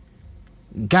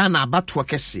Ghana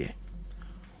Batwakese,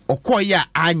 Okoya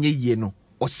Anye Yeno,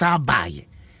 Osabaye,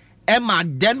 Emma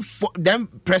then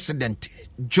President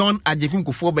John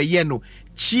Ajekunkufobe Yeno,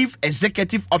 Chief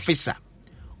Executive Officer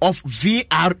of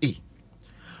VRA.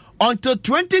 Until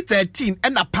 2013,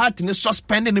 and a party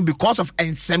suspended because of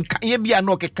ensem kaya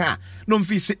no keka no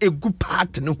mfisi a good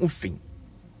part no thing.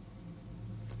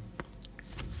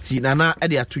 Si nana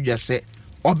edi atuja se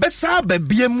obesa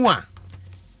babie mu a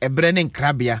ebrene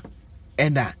nkrabia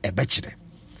ena ebechire.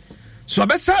 So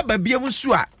obesa babie mu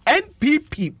so a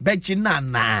NPP bechina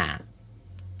na.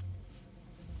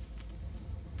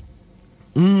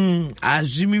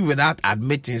 Assuming without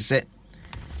admitting say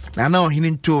Nana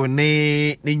ohinin to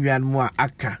ne nwan mu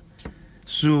aka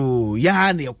so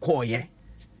ya na ekoye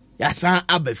ya san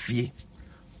abafie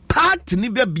part ni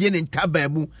be bie ne ntaba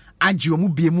mu age omu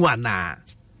bie mu ana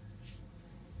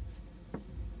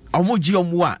omoji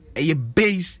omu a e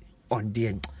based on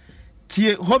the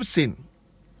tie Hobson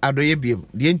adoye biem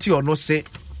the enti ono se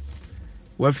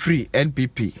we free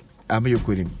NPP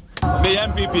amayokorim me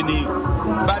NPP ni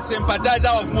but sympathizer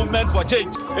of movement for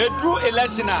change. A true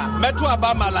election Metro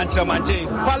Abama Lanchamanche.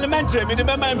 Parliamentary me the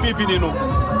NPP ni no.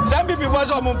 Some people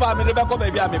was on Mumpa me the back of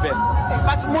baby amibe.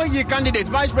 But more candidate,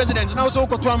 vice president, now so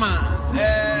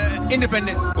Kotwama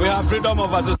independent. We have freedom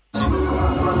of association.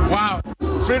 Wow.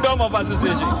 Freedom of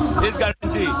association is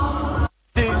guaranteed.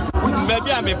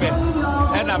 Maybe amibe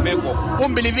and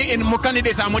ameko. Believing in more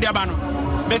candidates Amodiabano.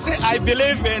 I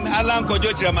believe in Alan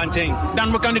Kojo Tremantin. Than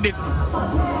more candidates.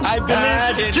 I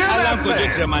believe in Alan Kojo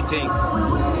Tremantin.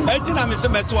 Ejina Mr.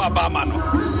 Metro Abama no.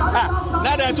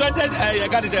 Now the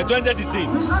 2016.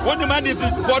 What the man is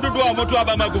for to do a Motu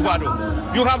Abama Guvado.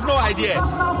 You have no idea.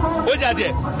 What just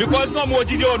say? Because no more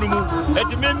GD on mu.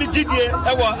 It made me GD.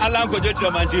 Alan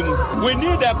Kojetramantimu. We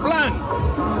need a plan.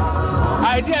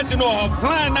 Ideas,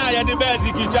 plan now. You the best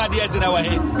execute ideas in our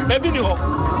head. Maybe no.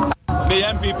 The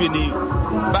NPP ni.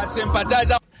 But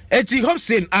sympathize. Eti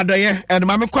Hobson Adoye and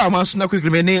Mama Kwama Suna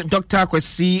quickly Dr.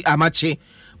 Kwesi Amache.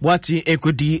 Wati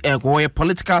Ekodi a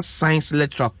political science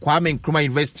lecturer Kwame Nkrumah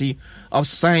University of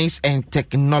Science and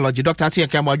Technology. Dr. Atia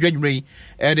Kama January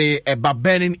a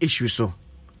burning issue so.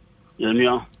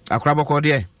 Yeah. Akrabo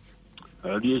Kodie.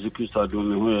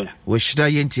 We should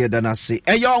I enter than I say.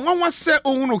 A young one was said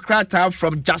Unu Krata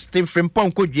from Justin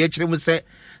Frimpon could you actually say,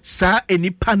 Sir, any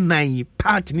panai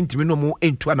part into no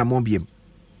into an amobium.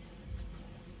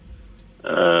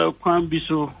 Can't be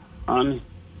so, Annie.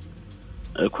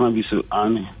 Can't be so,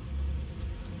 Annie.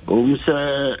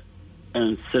 Sir,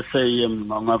 and say,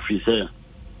 Mamma Free say,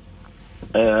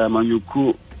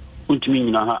 Manuku,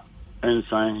 Untimina, and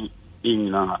sign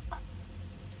in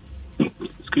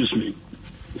excuse me.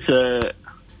 Sir,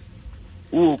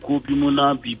 who could be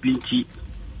Mona be binti?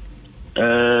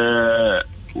 I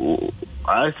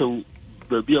saw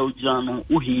the Biojano,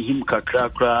 who him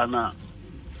Kakrana.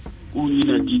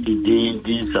 Unina did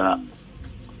dinsa.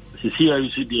 Cecilia, you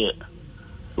see the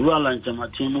Roland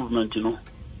Jamatin movement,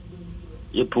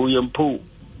 Yempo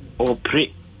or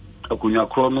Pre Akunya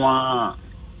Kronwa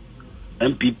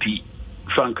NPP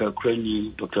Franca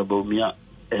Cranny, Dr. Bomia,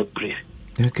 Pre.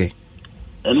 Okay.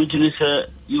 And it say,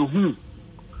 you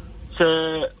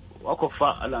say,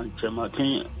 Wakofa Alan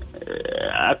Jamatin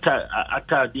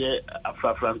Atta dear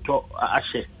Afrafranto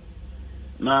Ashe.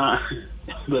 Na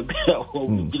bebe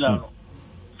ujina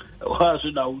wa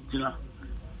so na ujina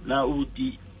na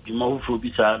udi dimawufo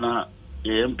bisa na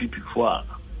MPP fo a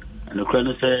no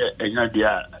kwano se enya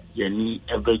dia yani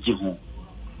ebeji ho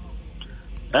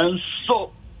and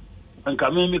so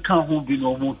anka me kan ho bi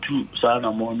no mutu sa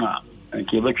na mo na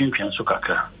anka ebetwentwen so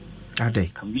kakra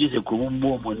ade kan bi se ko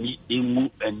mo ni emu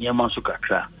eniema so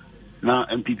kakra na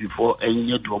MPP fo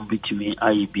enye dom bitimi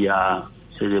ayi bia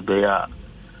se de be ya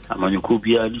amanyuko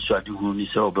bia ni so ade hu ni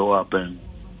se obewa ban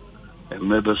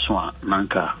emebe so a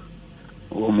nanka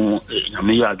wo mu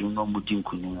nyame ya adu no mudi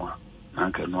nkunu a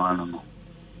nanka no ano no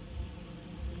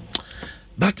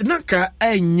but nanka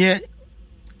enye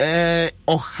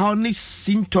how ni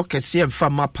sinto kese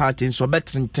mfama party so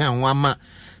betrenten wama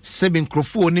sebe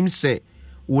nkrofo onim se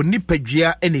woni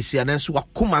padua enesi ananso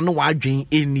wakoma no wadwen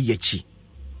eni yachi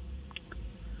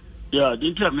yeah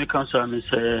did you make answer me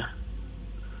say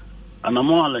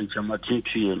anamo ala nchamatin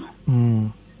tuye no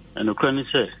eno kwani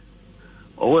say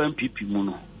owo MPP mu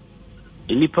no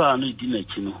enipa no di na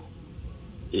chi no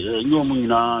enyomu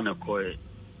nyina na koe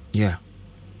yeah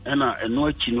ena eno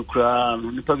achi no kra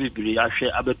no nipa bibiri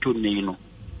ahwe abeto nei no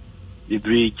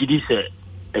bibiri gidi se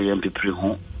MPP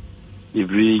ho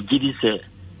bibiri gidi se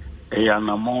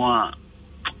anamo a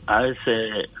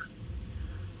ase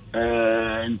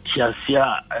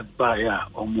ntiasia ebaya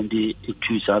omundi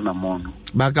etuisa na mono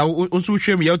baga osu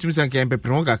hwem ya otimi sanke MPP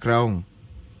ho kakra ho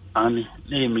ani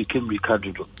na emike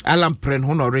kadudo alam pren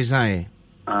ho no resign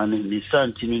ani ni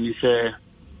santi ni se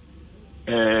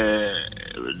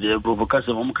the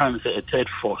provocation of can say a third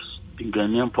force in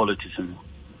Ghanaian politics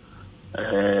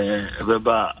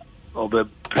beba obe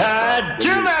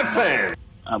Jim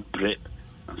abre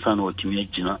san otimi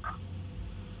agina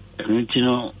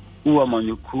entino uwa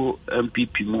manyuku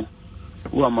MPP mu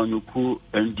uwa manyuku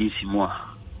NDC mu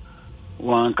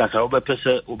wan kasa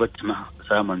obepese obetena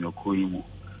sa manyuku yimu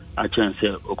a chance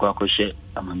okwakoshe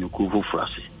amanyuku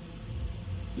vufrase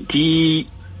di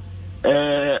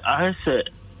ahese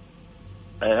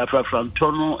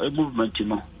afrafrantono movement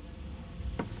no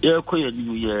ye koye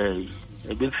ni ye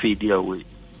ebe fade away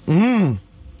and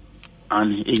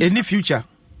any future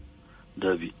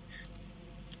David.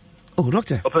 Oh,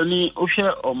 doctor. Openi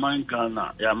Osha or mine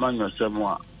Ghana, Yaman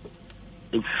Samoa.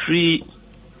 If free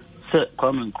set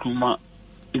Kwame Nkrumah,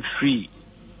 if free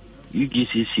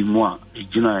UGCC moi, a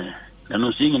general, and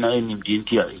no singing I am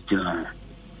Dintia, a general.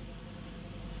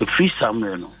 A free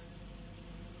Samuel.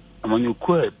 Among you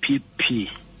call PP,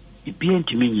 it be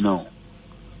to me, you know.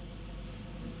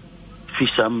 Free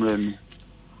Samuel,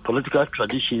 political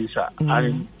traditions are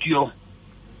endure.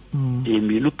 They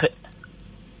may look at.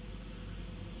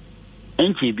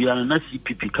 Enche bia na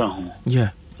CPP kan ho yeah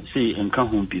say enka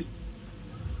ho bi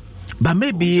but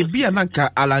maybe bia nanka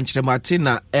alanchire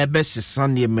martina ebe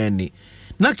sesane mani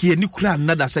na ke ni kura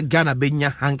nada say Ghana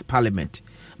benya hang parliament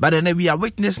but then we are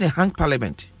witnessing a hang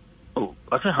parliament. Oh,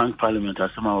 I say hang parliament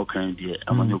asema o kan die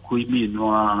amanyoku mi no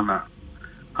na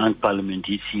hang parliament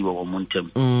isi wo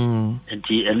montem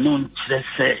enti eno nchire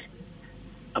say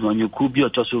amanyuku bi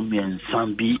otoso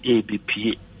miensan bi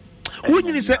ABP. When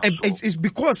you say it's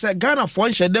because Ghana for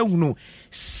no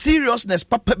seriousness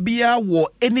papa bia wo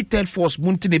any third force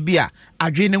muntine bia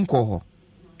adwene nko ho.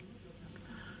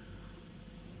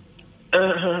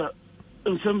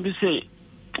 Some be say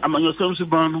amanyo some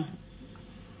subano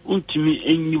untimi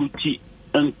enyuti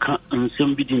enka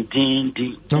nsem bi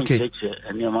din okay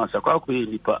ene ma sakwa ko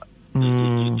nipa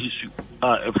jisu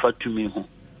efa tumi ho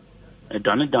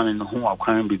dane no ho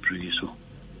akwan bebree so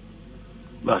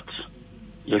but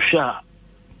yɛhwɛ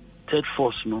third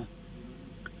force no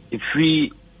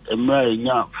ɛfiri mmerɛ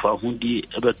nya fa hodi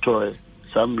ɛbɛtɔɛ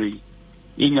samre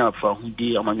yɛnya fa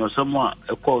hodi amanyɔsɛm a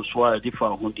ɛkɔɔ so a ɛde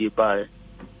fa hodi baɛ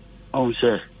ɔhu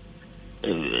sɛ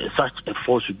such a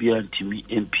force bi antimi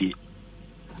MP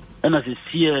ɛna sɛ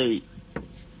cia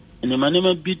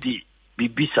nneɛma bi de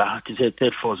bibisa te sɛ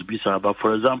third force bisa but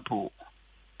for example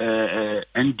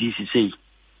NDC say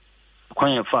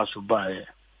kwan yɛfa so baɛ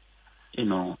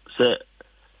sɛ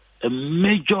a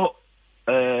major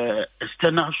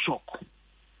external shock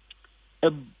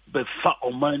ebefa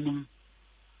omanum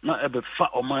na ebefa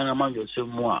omanama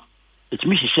yosem a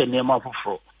etimi hihye nema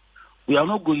foforo. We are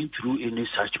not going through any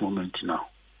such moment now.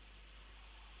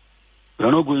 We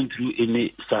are not going through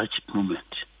any such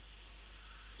moment.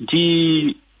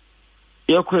 Di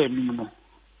yakwa nim no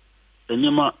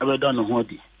enema ebeda no ho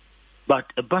di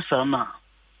but ebasa na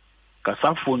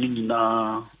kasafo ni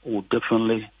nyina will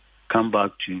definitely come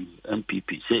back to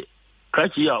NPP. Say,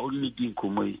 Krachi ya only din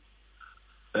komoi.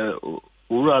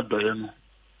 Ura doyeno.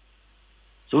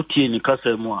 So tie ni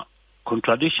kasa mo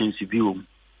contradictions biom.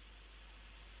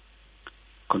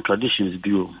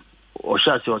 O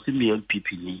sha se o si me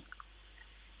NPP ni.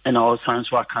 And all signs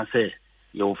wa can say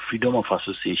your freedom of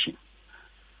association.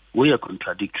 We are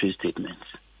contradictory statements.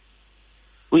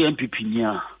 We NPP ni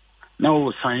now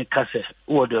we sign kasa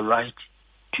or the right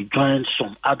to join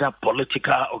some other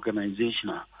political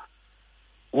organization.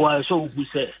 Why so who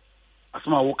say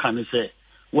asma wo kan say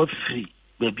what free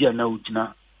baby na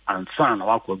ujina and san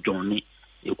wa ko join e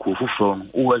ko fufro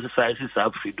who exercise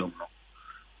self freedom no.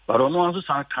 But on one so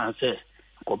can say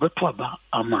ko beto aba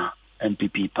ama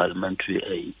NPP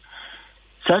parliamentary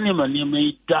sani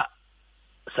mani da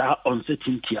sa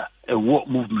uncertainty a war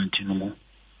movement no mo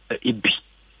ebi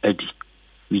edi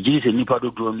mi gidi se nipa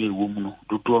do no e wo mu no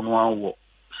do no awo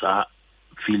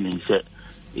feeling said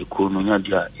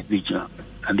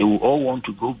and they will all want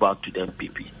to go back to the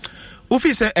NPP.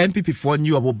 Ufi say NPP for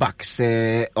new about back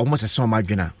say almost a sum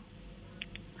margina.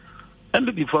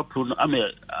 NPP for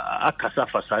akasa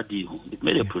fasadi it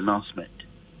made a pronouncement.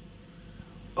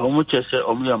 Almost say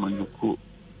Omiyamanyuku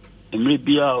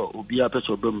Emrebia Ubia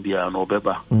Peso Bembia no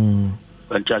beba.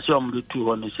 When Chasio Omdu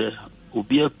 200 say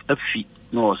Ubia a feet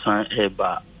no sign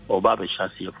eba or Baba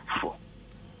Chassi for.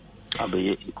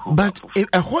 But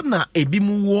a hona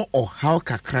ebimu or how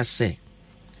kakra say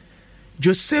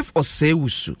Joseph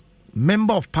Osewusu,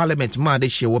 member of parliament,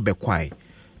 Madeshe Wobekwai,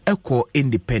 Echo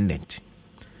independent.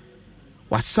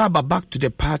 Wasaba back to the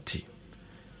party.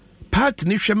 Party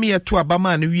Nishemia to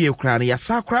Abama and Ukraine,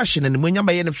 Yasa crashing and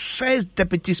Munyamba, the first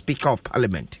deputy speaker of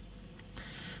parliament,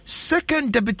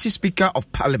 second deputy speaker of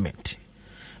parliament,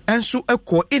 and so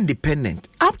Echo independent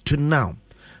up to now.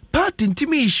 Party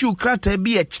ntimi issue krata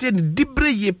bi a chire ne dibre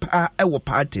ye pa ewo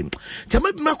party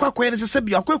tama bi makwa kwa ne se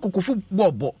bi akwa kokofu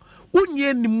bobo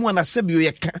unye nimu ana se bi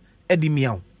ye ka edi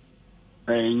miaw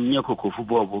nye kokofu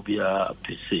bobo bi a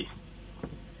pese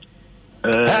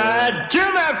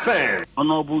Jim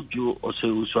honorable Joe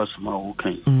Osewusu asma wo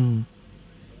kan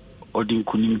odin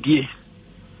kunimdie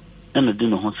ena de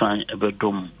no ho san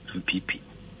ebedom NPP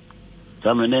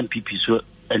tama na NPP so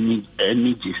ani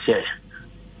gise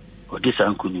this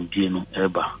uncle no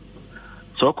eba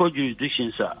so called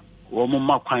jurisdictions are woman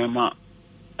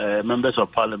members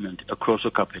of parliament across the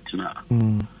capital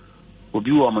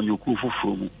obi wo amanyuku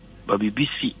fufuru ba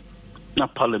BBC na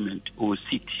parliament o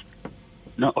seat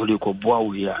na oleko boa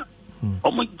we ya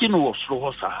omo gino wo soro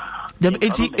ho sa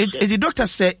the doctor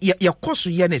say ya koso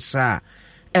ye ne sa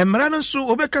emra no so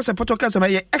obeka se potoka se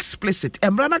ye explicit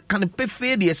emra na kan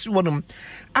pefe de esi wonum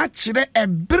a kire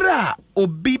ebra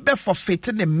obi be forfeit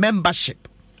the membership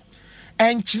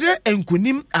en kire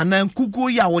enkunim anan kugo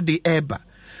ya wo de eba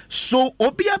so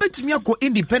obi abetimi akọ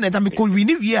independent am ko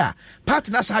wini wi a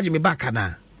partner sa me back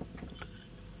na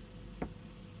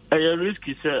a risk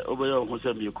is oboyo ho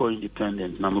se me ko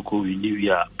independent na me ko wini wi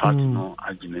a partner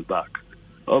me back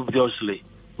obviously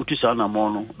utisa na mo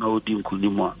no na odi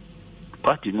nkunim a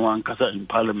party no ankasa in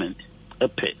parliament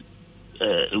epe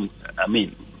I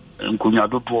mean nkunya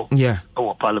dodo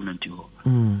our parliament yo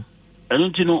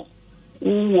and you know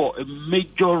who a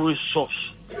major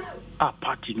resource a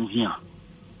party no here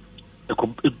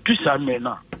do some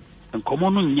na and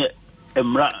common no nye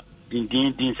emra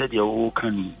din said you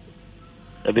can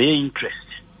be interest.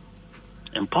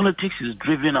 And politics is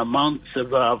driven among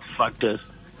several factors,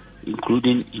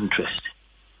 including interest.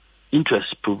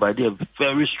 Interest provided a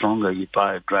very strong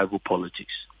driver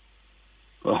politics.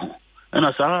 And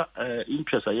as our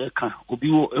interest, I can be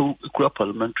a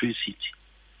parliamentary seat.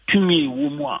 To me,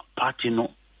 woman party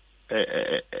no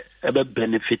ever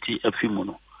benefit a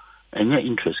few and your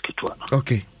interest kitwa.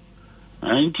 Okay.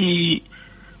 And he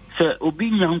said,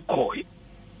 Obinian Koi,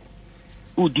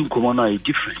 who didn't come on a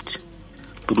different.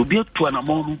 But Obi to an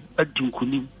amount at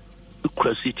Dinkunim,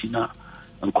 city now,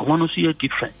 and come on see a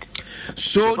different.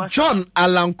 So, John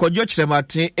Alan Kojo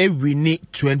Martin, every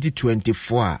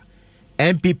 2024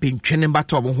 MPP in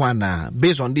Chenemba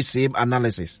based on this same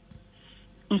analysis.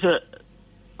 I'm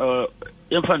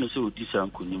fine to say this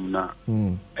Unkunim now.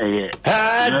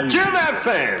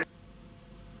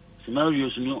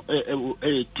 Scenarios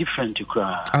a different to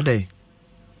cry. Are they?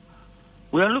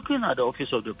 We are looking at the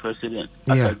office of the president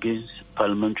against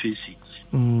parliamentary seats.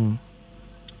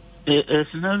 A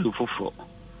scenario for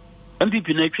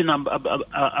MPP nation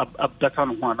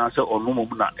abdatan one answer or no more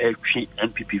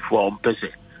MPP for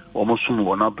person almost soon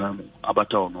one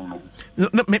about no.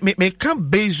 May come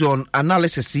based on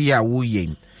analysis here.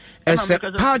 We as a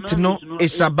part no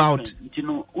is about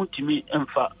ultimate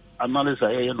analysis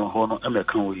no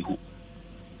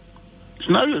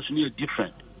scenarios are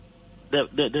different.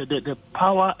 The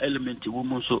power element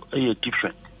women so are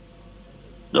different.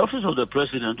 The office of the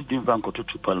president didn't van to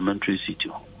parliamentary seat.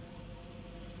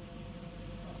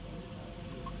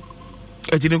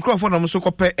 It didn't cross for so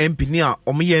compare MP near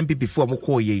or me MP before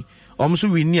Mokoye. Almost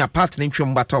we near part in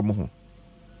Chumbatom.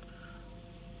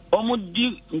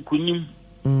 Omodi Nkunim.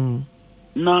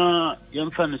 Na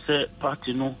Yamfan say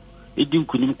party no, it didn't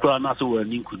kunim crown as well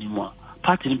in Kunima.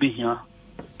 Party be here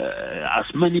as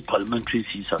many parliamentary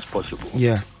seats as possible.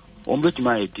 Yeah. On bet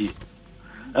my idea.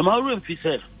 And my own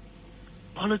said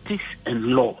politics and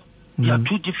law. They are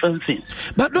two different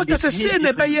things. But Dr. Say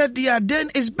then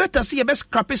it's better see a best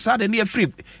scrappy side and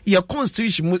free. Your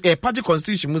constitution, a party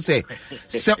constitution must say,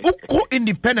 so who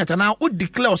independent and now would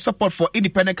declare support for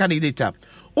independent candidate.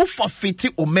 Who forfeit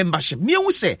or membership. Near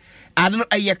we say, I don't know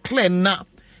a clear now.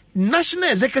 National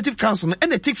Executive Council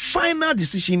and they take final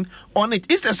decision on it.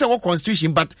 It's the same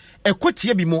constitution, but a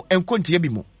quotiabimo and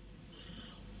quotiabimo.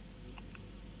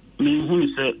 Me who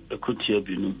say a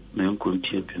quotiabino, me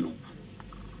quotiabino.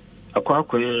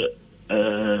 Akwakoye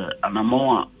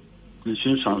anamoa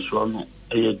nsun sanso no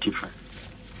e different.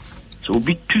 So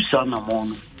be two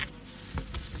sanamon.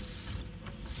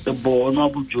 The boy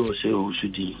honorable Joe say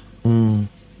Osudi. And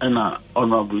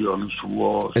honorable on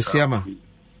Suwa Esiama.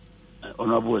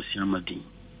 Honorable Esiama D.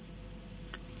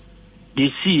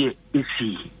 They see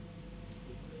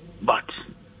but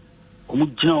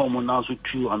omujina omuna so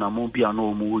tu anamon bia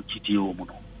no omu gidi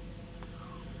omuno.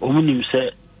 Omunim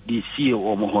say the CEO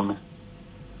or Mohono.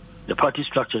 The party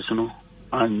structures, and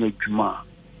Nejuma,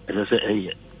 as I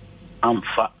say, I'm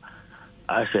fat.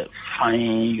 I said,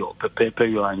 fine, your paper,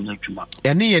 you are Nejuma.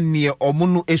 Any near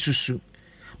Omunu Esusu.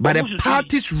 But the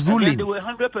party's ruling. They were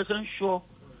 100% sure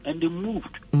and they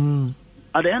moved.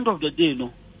 At the end of the day,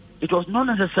 it was not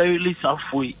necessarily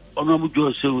halfway. Honorable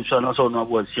Joe Seus and also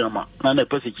Honorable Siama, and the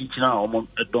person Chichina or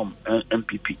Dom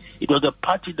MPP. It was the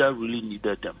party that really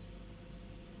needed them.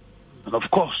 And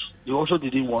of course, they also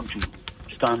didn't want to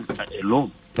stand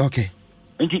alone. Okay.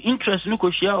 And the interest,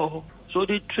 so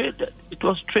they traded. It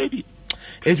was traded.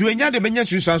 It will not be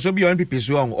so be on NPP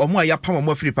so or more yapam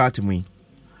more free party.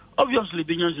 Obviously,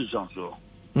 Binyan so.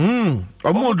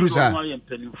 Or more drusa.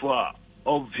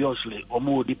 Obviously, or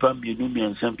more depend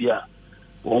and Sambia,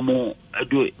 or more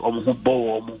do or more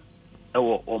bow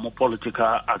or more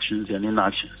political actions and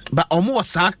inactions. But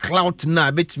almost a clout now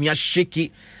bit me a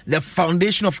shaky the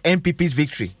foundation of NPP's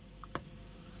victory.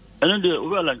 And then the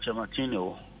Royal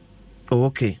Jamatino. Oh,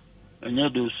 okay. And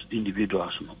those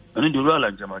individuals. And then the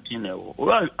Royal Jamatino,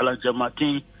 Royal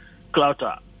Jamatin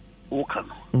Clouter, Okan,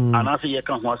 and I say, you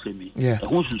can't watch me. Yeah.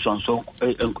 Who's so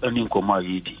and in Koma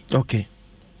Yidi. Okay.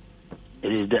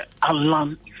 It is the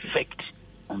Alan effect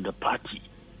on the party.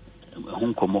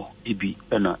 Honkomo ibi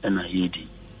ena yedi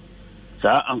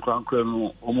sa ankrankrano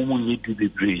no omumu nyedu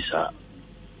bebre sa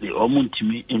the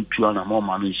omuntimi entu ana mo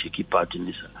ma no sheki party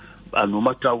ni sa but no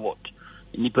matter what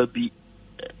nipa bi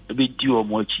di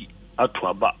omochi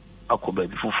atoaba akoba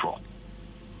bi foforo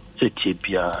se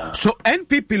tiepia. So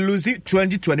NPP losing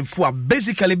 2024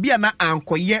 basically bi ana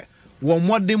ankoye wo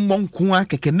modern monko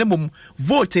akeke nemom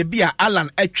vote bi a Alan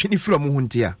atwini from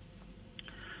huntia.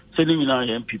 Sending in our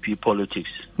NPP politics.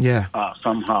 Yeah.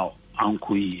 Somehow,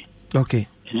 Ankui. Okay.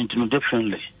 And into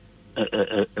differently.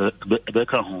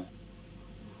 Becca home.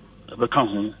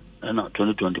 And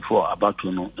 2024 about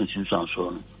to know and since I'm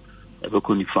so.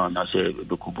 Ebekuni fan I say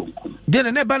Ebekubunkum. Then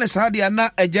a never is hardly an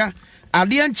eja.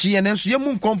 Adianchi and so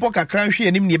young compo cranky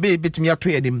and him near bit me to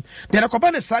him. Then a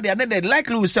copana sadi and then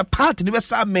likely was a part in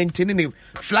the maintaining a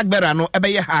flag bearer no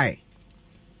ebe high.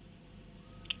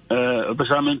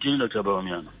 Maintaining the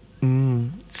Tabomian.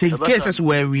 Say cases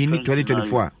where we need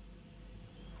 2024.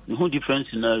 No different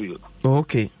scenario.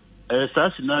 Okay.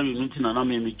 Such scenario meeting an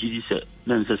army said,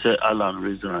 then say Alan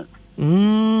Resident.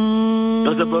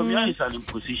 Dr. Bermia is an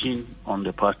imposition on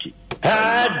the party.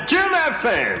 Jim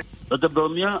FM. Dr.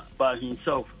 Bermia by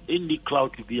himself in the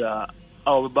cloud to be our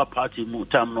party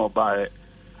time no by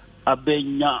a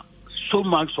benya so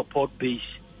much support base.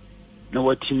 Now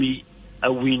what to me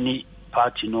a winning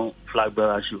party no flag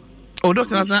bearer. Oh,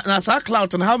 Doctor, that's our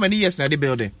cloud and how many years now they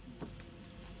building?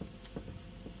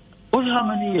 Oh, how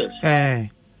many years?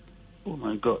 Oh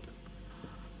my God.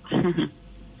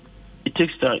 It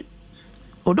takes time.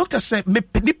 Oh, Doctor said, me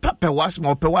nipa pewasem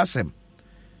or pewasem.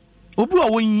 Obi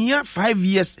a 1 year, 5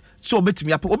 years, so bit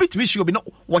me up, obit me should be not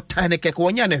what time a cake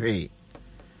 1 year.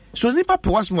 So nipa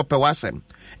pewasem or pewasem.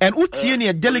 And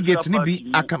Utiani delegates nibi,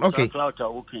 I can, okay.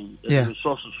 Yeah.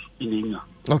 Resources in India.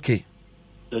 Okay.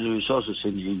 The resources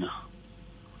in India.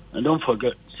 And don't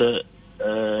forget, sir,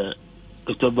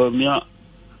 Dr. Bermia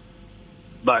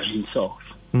by himself.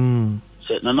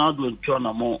 Said, Nanado and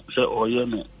Pionamo, say, or you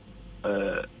know,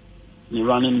 the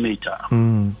running meter.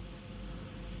 And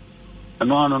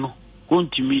no, going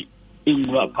to me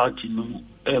in what party, no,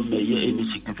 any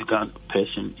significant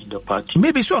person in the party.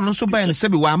 Maybe so, no, so by and say,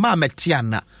 well, Mamma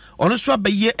Tiana, or so by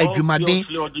ye, a Jumade,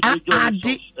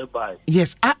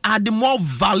 yes, I add more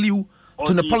value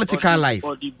to the political life.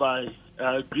 I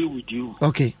agree with you.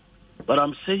 Okay. But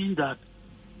I'm saying that,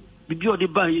 because the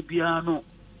buy piano,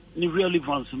 the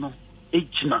relevance, no.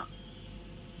 Ejna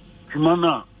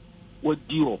Jumana what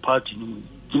do your party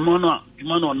Jumana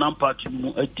non party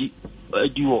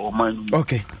edi or mine.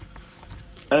 Okay.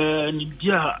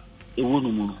 Nidia a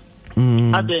woman.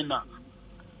 Adena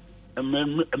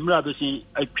Emra saying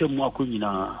I came walk in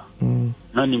none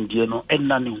in Diano and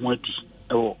none in what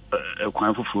or a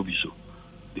crime for Fobiso.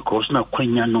 Because now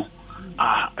Quanyano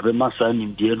the master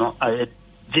in Diano I had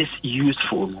this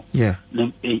useful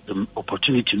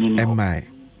opportunity in my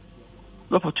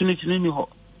opportunity in any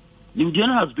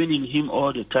Indiana has been in him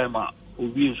all the time at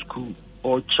Obi school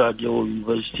or Chad or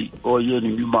university or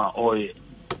Yuma or Jim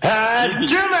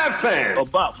FM or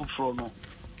back for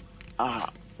as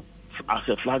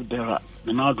a flag bearer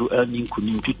and now do earning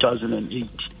in 2008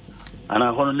 and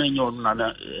I want to name your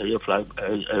flag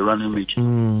running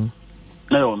meeting.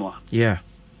 No, yeah.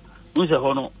 Who's a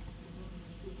honor?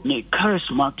 The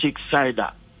charismatic side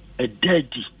a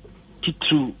daddy to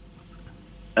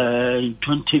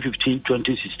 2015,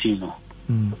 2016 no.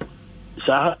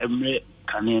 Sa emre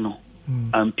kaneno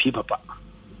and papa.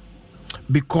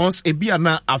 Because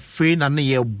ebiana afraid na ne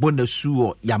ye bonasu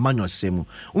or yamanyo semu.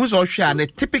 Unso hwe a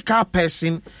typical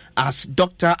person as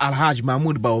Dr. Alhaj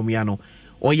Mahmoud Bawumiano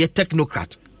or ye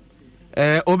technocrat.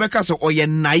 Obeka so or ye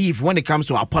naive when it comes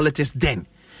to our politics then.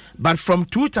 But from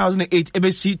 2008,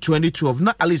 ABC 2012,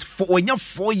 not at least 4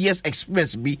 years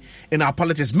experience be in our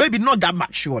politics. Maybe not that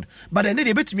matured, but I need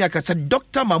a bit to me. I said,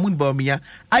 Dr. Mahmoud Bawumia,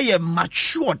 I am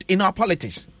matured in our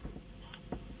politics.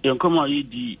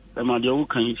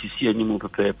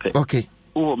 Okay.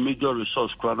 Oh, major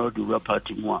resource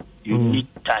party more. You need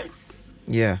time.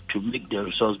 Yeah. To make the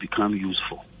resource become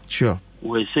useful. Sure.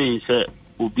 We're saying, sir,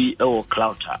 will be our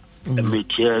clouter. And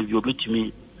material you bet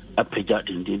me a pejat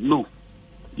in the no.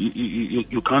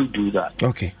 You can't do that.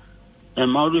 Okay.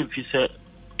 And Mauro, if you say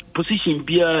position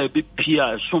be a bit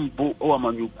peer, some bo or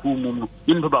man you cool mum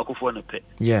in Babako for a pet.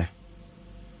 Yeah.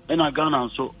 And I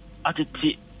gone so at a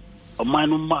tea a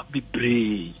minor might be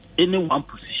brave. Any one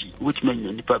position, which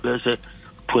means the paper say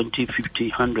 20, 50,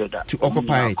 100 to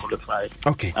occupy it.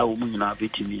 Okay. I will not be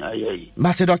to me.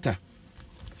 Master Doctor.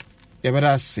 Yeah, but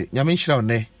I see. Yamin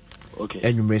Shone. Okay.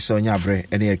 And you may so nyabre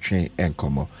any train and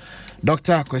come.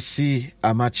 Dr. Kwesi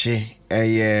Amache,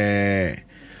 a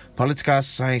political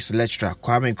science lecturer,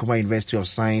 Kwame Nkrumah University of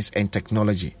Science and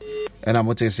Technology. And I'm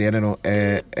going to say, I don't know,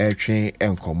 a train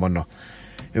and come.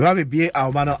 You have be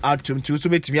our man out to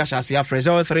meet me as I say,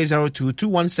 0302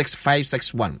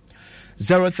 216561.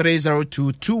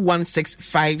 0302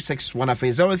 216561.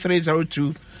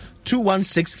 0302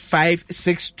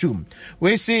 216562.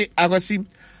 We say, I will see.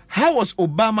 How was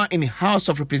Obama in the House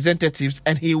of Representatives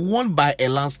and he won by a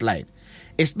landslide?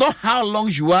 It's not how long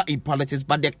you are in politics,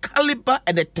 but the caliber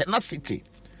and the tenacity.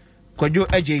 Could you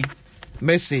AJ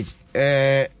message?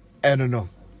 I don't know.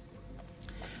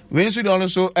 We should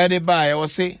also add by. I will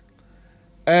say.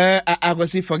 I will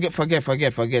say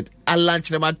forget. Alan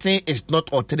Martin is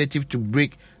not alternative to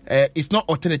break. It's not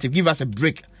alternative. Give us a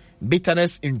break.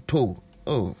 Bitterness in tow.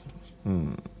 Oh.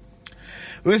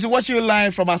 We see watching you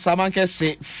live from Asamanke.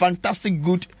 Say fantastic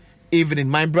good evening,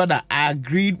 my brother. I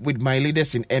agreed with my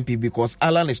leaders in MP because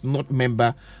Alan is not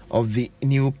member of the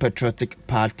new Patriotic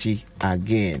Party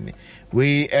again.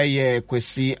 We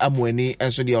kwesi amweni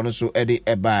and so the also Eddie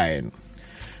Ebain.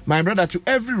 My brother, to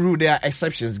every rule there are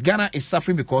exceptions. Ghana is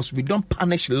suffering because we don't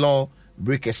punish law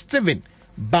breakers. Stephen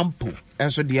Bampo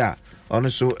and so there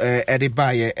also Eddie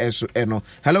Baye and so no.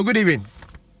 Hello, good evening.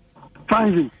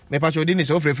 Fine. Me pacho din is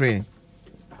so free.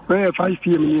 5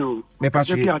 p.m. you. Me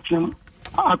pacho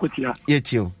Akutia.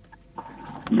 Yetio.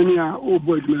 Many are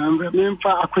boys, me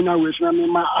fa Aquina West,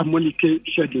 ma Amonike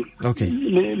shedding. Okay.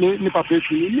 Ne Papa,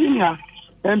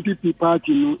 NPP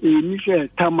party, no,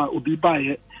 Tama Ubi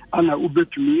Baye, and a Ube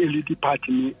to me, LED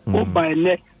party, or by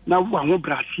net, now one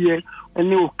Brassier, and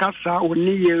no Casa or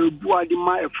near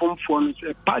Buadima, a form for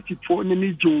a party for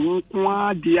any Joe,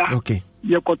 dear. Okay.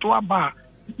 Yakotoa bar.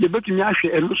 The betting Yashi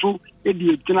and also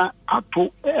Eddie Tina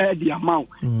Ato the amount.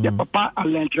 The Papa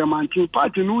Alentremantin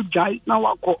party no jai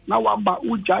now Nawaba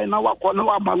Ujai Nawako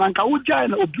Balanka Ujai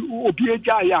Obia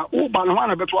Jaya O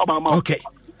Banana Betuaba. Okay.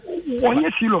 1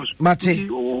 year silos. Mate.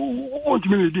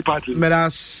 Ultimately party. May I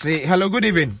say hello, good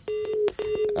evening.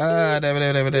 Hello,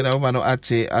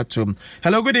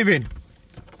 good evening.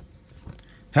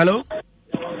 Hello.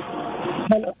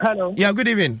 Hello. Yeah, good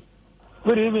evening.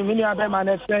 Good evening, mini abema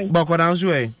say. Bako na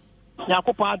nso e.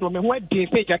 Yakopa do me ho de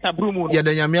say jata brumu. Ya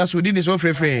da nyamia so di ni so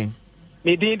frefre.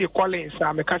 Me dey the Collins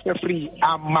me kasa free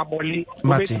amaboli.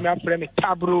 Mate. Me friend me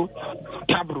tabru.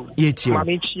 Yetio.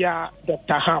 Mamichia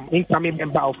Dr. Ham, incoming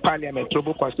member of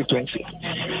Parliamentary Constituency.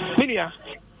 Minia.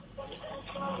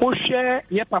 O share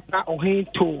ye papa ohin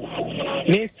to.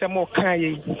 Ni semo kan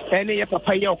ye. Ene ye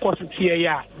papa ye okositi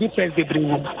ya. Difference de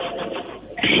bring.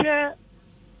 Share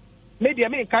media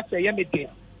me kasa ye me dey.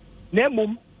 Na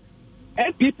mum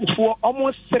NPP for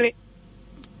almost 3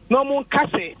 no mon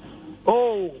kase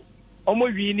oh omo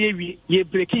wi ni wi ye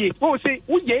break ye o say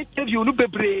wo ye interview no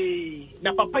bebre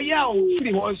na papa ya o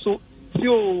firi ho so si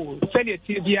o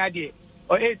senator bi ade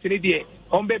o etiri de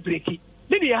on be break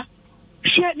media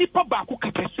share ni pa ba ko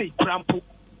kata say krampo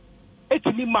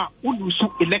etimi ma ulusu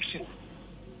election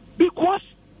because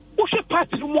wo she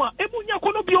party no a ebunya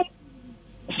kono biom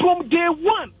from day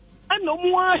one and no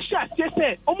more shot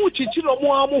say omo chichi no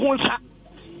more mo ho nsa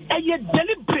eye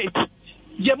deliberate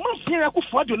ye man fear ko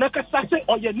fado na kasa say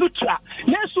or ye neutral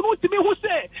na so no timi hu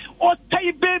say o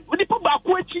taibe ni pa ba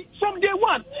ko achi from day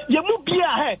one ye mu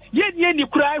bia ye ni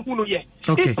kura hu no ye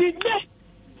it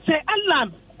say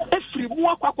Alan every mu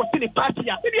akwa ni party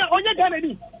ya bia onye Ghana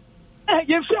ni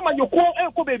ye fear man yoko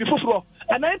ko baby foforo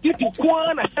and NPP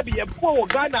ko na sabi ye ko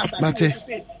Ghana Mate.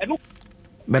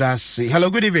 But I see. Hello,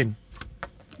 good evening.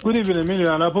 Good evening,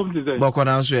 Million. I'm home today. Boko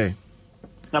na nso e.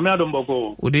 Na me adom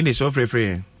boko. Udi ni so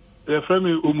frefre. The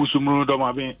frame umusumuru do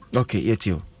mabe. Okay,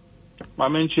 yetio. Ma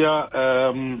menchia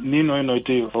nino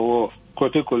inoite for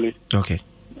kotekole. Okay.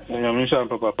 Ya mencha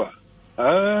papa.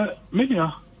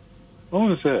 Million.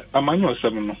 On say amanyo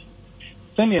osem no.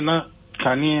 Sene na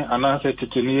kani anase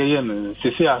teteni ye no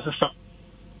sese asesa.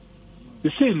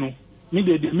 Sese no me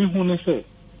de me hu ne say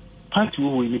party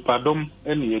wo ni padom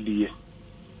ene ye die.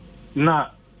 Na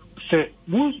say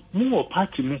mu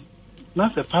party mu na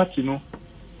say party no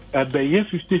be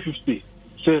 50-50.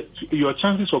 So your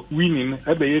chances of winning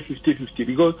be 50-50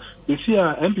 because you see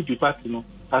our NPP party no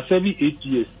has every 8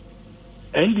 years.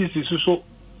 NDC is also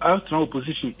out now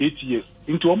opposition 8 years.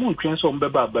 Into almost chance on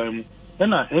beba bamu.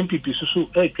 Then our NPP so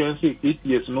 8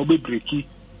 years no be breaki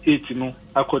 8 no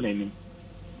akoneni.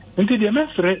 Into the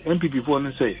next NPP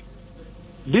for say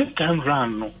this time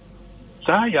round no.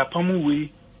 Sa ya pamu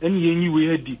we any yenyi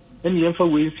we di any yenfa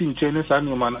we si nchene sa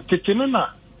no man. Teteno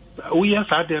na we are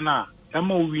sad na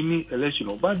Emma winning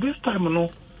election, but this time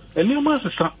no, a new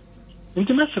master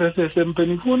internet says and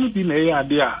phone be a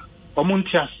idea, or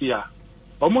Montiasia,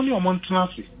 or money or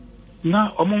Montanasi. Now,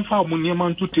 among far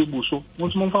money to table so,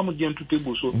 once more family again to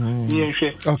table so, near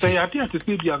share. Say, I think to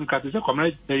see the uncut is a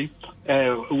common day,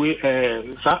 we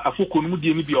a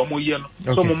Fukun be almost yen,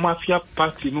 some mafia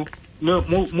party no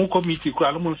more committee,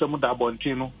 Cralmon, some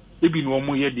Dabontino. Maybe no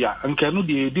more year, and cannot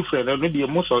be different, and maybe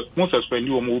most spend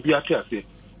you will be at it.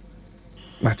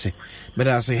 Mate. But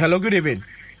I say hello, good evening.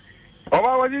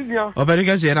 Oba what is your? Oba you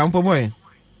guys here, I'm boy.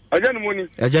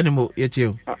 Ajanimo, yet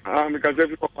you. Because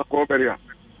every cooperation.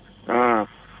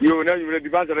 You know, you the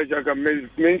Baza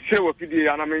main show of the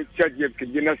Aname Church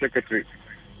General Secretary,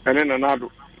 and then another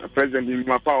president in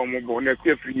Mapao Mobo, and a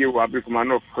free year will become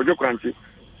an off for your country,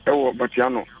 or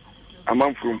Batiano, a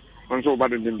month from, and so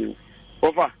bad than you.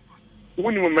 Over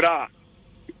Unimra,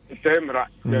 Semra,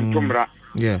 and Tumra.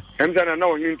 Yeah. And then I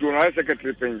know him to a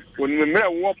secretary thing. When the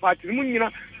mayor war party,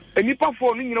 and you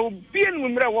perform, being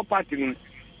when mayor war party.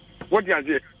 What do you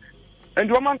say?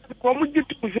 And one month, what would you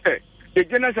say? The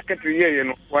general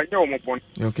secretary, why no more.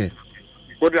 Okay.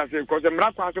 What do I say? Because I'm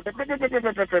not going to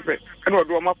and what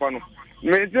do I want?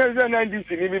 Major than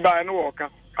NDC, by no worker.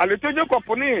 I'll tell you,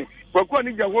 company, but when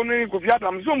you go on,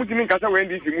 I'm so much in Casa when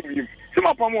this movie. Some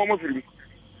of them more free.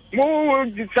 More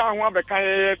the sound of a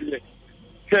kind of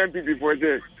 10 people before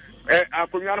this. I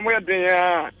put me on my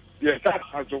day. Yes,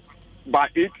 also by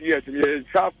 8 years, yes,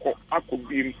 I could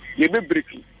be a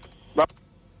breaking.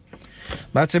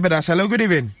 But hello, good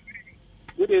evening.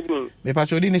 Good evening. Me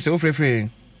Patriotic is so free.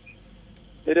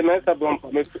 It is my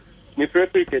bump. Me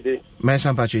free today. My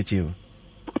son Patriotic.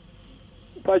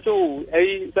 Pacho,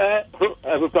 I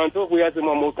will plan to we have some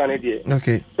more Canadian.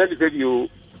 Okay. That is you.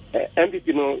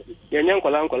 NPP no. Yanyan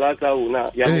kola kola sa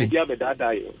una. Yanyan be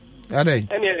dada. Ade.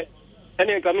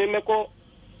 Ene kami meko.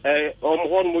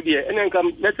 Omhon mudi. Ene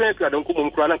kam. Let's say I don't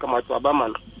come krana kama to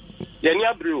Abaman.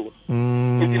 Yanya bro.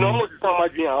 It's almost so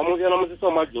much. Almost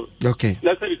so much. Okay.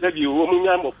 Let's say you woman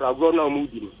of Fragona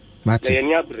Moody.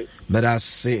 But I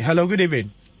say hello, good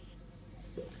evening.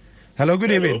 Hello,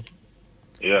 good evening.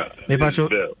 Yeah. Me Pacho.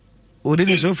 Who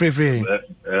did so free?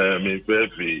 Me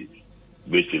free.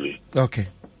 Basically. Okay.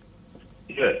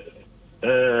 Yeah.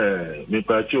 Me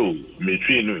Pacho. Me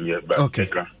free no yet. Okay.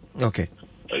 Okay.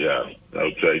 Yeah.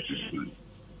 I'll try to do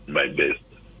my best.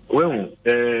 Well,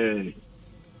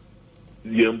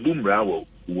 Yembumra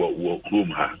wo krom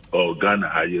ha or Ghana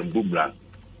ha Yembumra.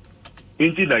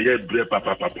 Inti na ye bre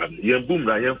papa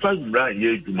Yembumra ye famra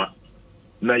ye djuma.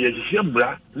 Na ye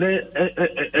shemra na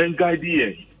engadi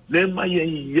ye na ma ye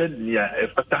nia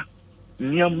efata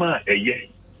niama eye.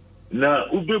 Na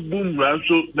ube bumra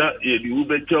so na ye di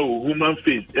ube cha human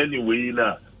face anyway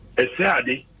na ese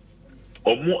ade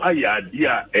omo ayade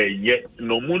a enye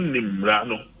no mu nimra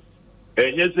no.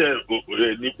 Enye se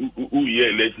uye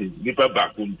election nipa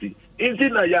bakunti inti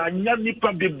na ya anya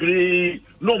nipa bebre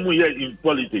no mu ye in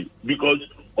politics because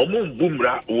omo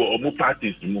bumra or omo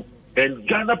parties mu and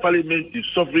Ghana Parliament is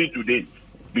suffering today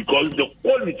because the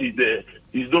quality there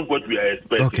is not what we are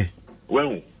expecting. Okay.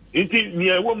 Well, inti ni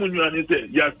e wo mu nyane say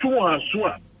ya tu aso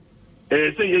a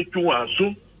say ye tu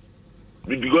aso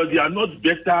because they are not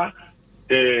better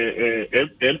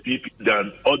NPP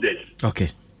than others.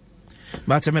 Okay.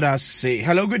 But I say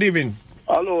hello, good evening.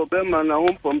 Hello, Berman. I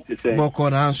want to say.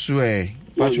 Bokon answer.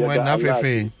 But you went not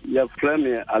free. Your friend,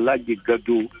 Alaji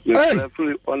Gadu. Your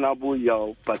friend, honorable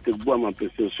Yao, Patibuama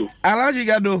Pesoso. Alaji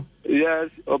Gadu. Yes,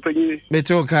 open you.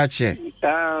 Meto catch. Say,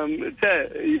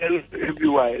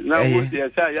 everywhere. Now,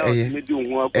 yes, I am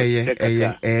doing work.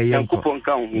 Young coupon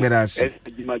count. Meras.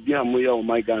 Madia Moya,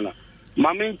 my Ghana.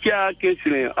 Mamincha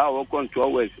Kissing our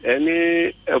control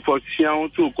any position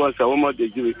to cause a woman de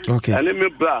jury. Okay. And me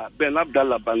bra Ben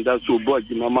Abdallah Banda so boy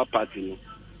the mama party.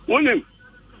 When him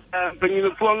bringing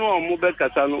the phone on Mube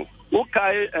Casano,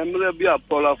 okay, and maybe a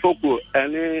polar focal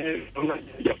any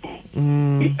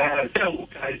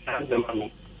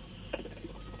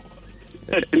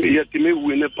yet me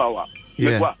win the power.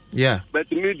 Yeah. But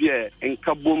media in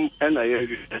Kabum and I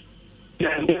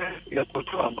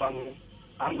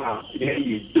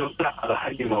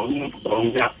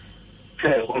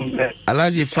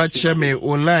Alaji Facha me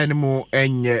online mo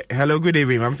enye. Hello, good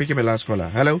evening. I'm picking my last caller.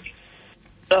 Hello.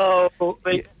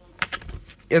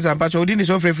 Yes, I'm Pacho. Dini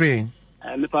so free.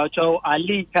 Me Pacho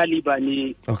Ali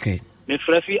Kalibani. Okay. Me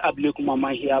frefi ableku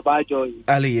mama here bajo.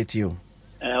 Ali yetio.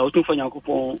 Otu fanya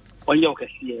kupon onye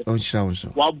okesi.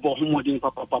 Onshawunso. Wa bo humodin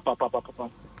papa.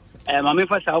 Mama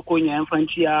fa sa ko nya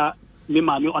mfantia me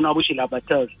mami honorable Sheila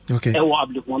Batters. Okay. Ewo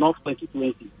ableku North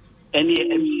Constituency. Any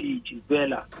MC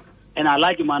Jibela. And I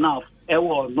like Manaf.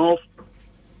 Ewo North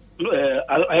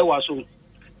Ewa so.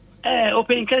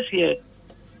 Open case here.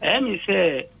 Me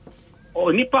say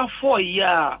onipa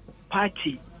 4-year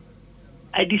party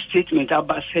at this statement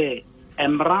about say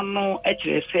emrano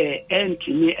etre say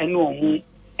entini eno mu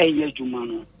eye djuma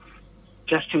no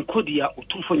Justin Kodia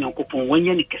otufo nyankopon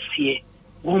wanye ne kese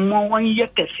wo mo wanye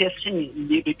kese sene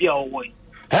ye bibia owo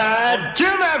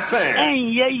Juma fan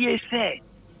ye say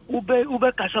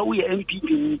ube kasa wo ye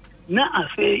NPP na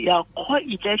afa ya ko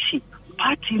election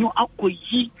party no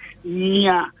akoyi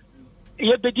nia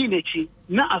ye bedi nechi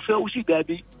na afa usi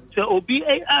gabi So obi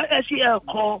SEL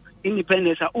call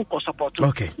independence uko support.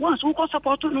 Okay. Once uko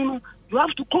support no, you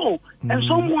have to call and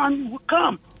someone will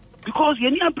come because you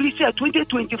need a brief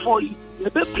 2024 the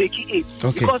break it.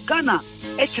 Okay. Because Ghana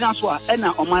echinaso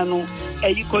ena omano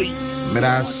eyikoyi.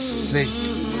 Merci.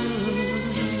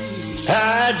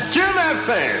 Jim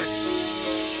FM.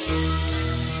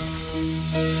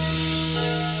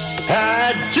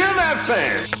 Jim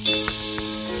FM.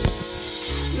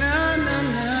 Na na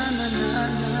na na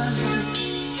na.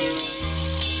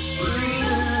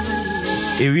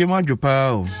 Ewie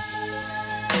madwopa o.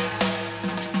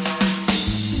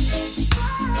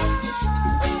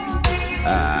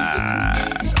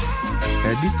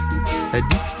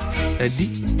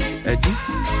 Eddie.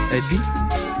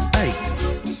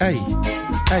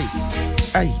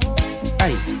 Ay.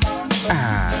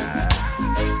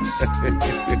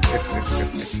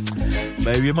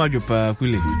 Baby madwopa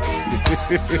kule.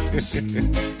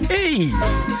 Hey.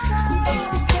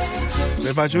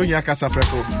 Me pacho nya kasa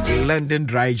frefo London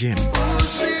dry gin.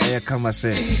 Kama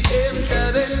say.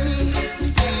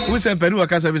 Who sent Peru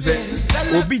akasa be say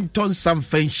obi nton sam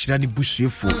fanhira ni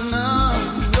busuefo.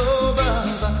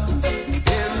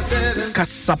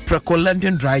 Kasa preko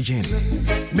London dry gin.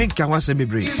 Menka wase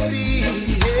bebre.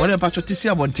 Wona pacho tisi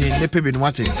abonte ne pebe no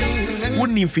wate.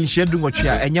 Woni finhia du ngotwe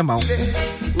a enya ma wo.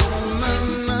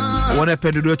 Wona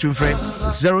pedu do to friend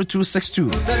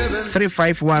 0262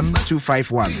 351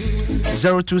 251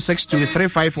 0262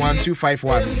 351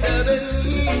 251.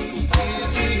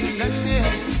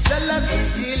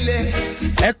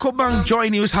 Ecobank Joy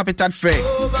News Habitat Fair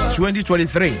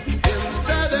 2023.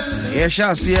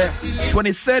 Yes, here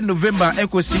 23rd November,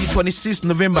 Ecosi 26th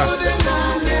November.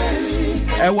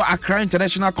 Ewa Accra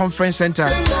International Conference Center.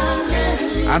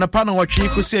 And upon watching, you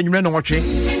could see and run watching.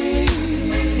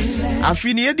 I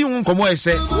feel near the one come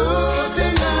say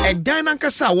a dynamic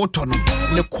water,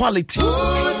 the quality,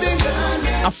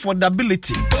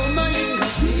 affordability,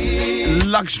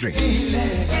 luxury.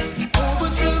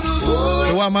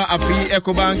 So I'm a free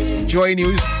Ecobank Joy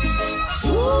News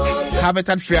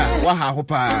Habitat Fair. Waha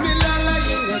hopa.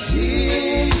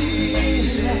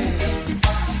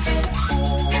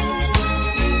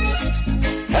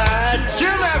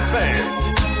 Jim FM.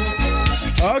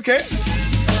 Okay.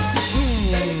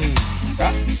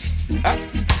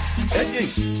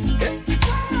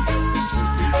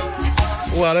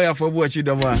 Well, I have what you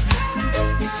don't want.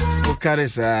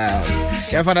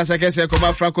 Your father says,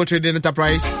 come Franco Trading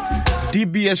Enterprise,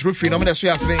 DBS Roofing. I'm going to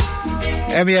say,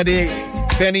 every day,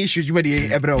 penny issues with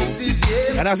the Ebro.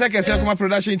 And as I can say, my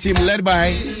production team led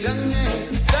by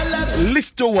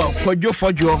Listo Kojo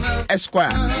Fojo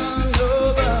Esquire.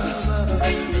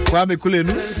 Kwame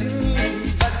Kulenu.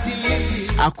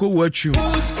 Ako watch you.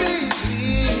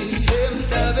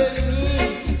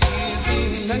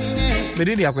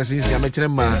 Medini akwesisi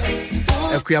ametrema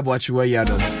ekuya boachi wa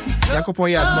yado.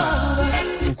 Yakopon yadma.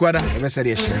 Ukwada ebeseri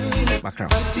yeshe. Makra.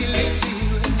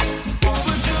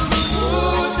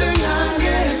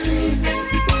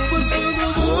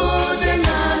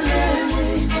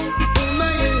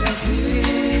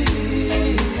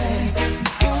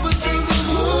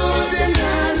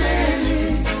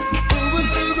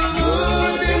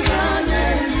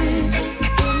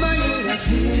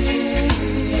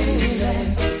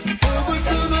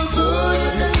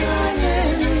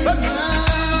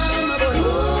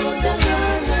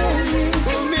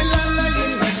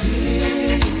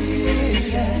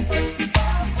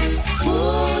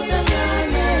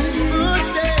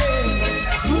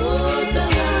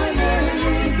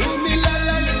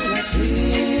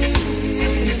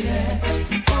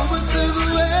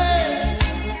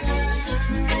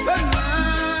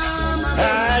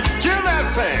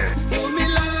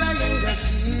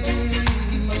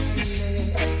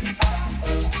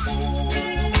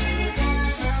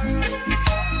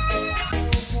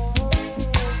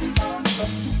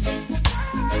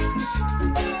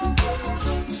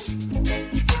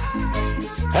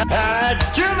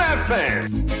 Jim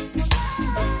FM.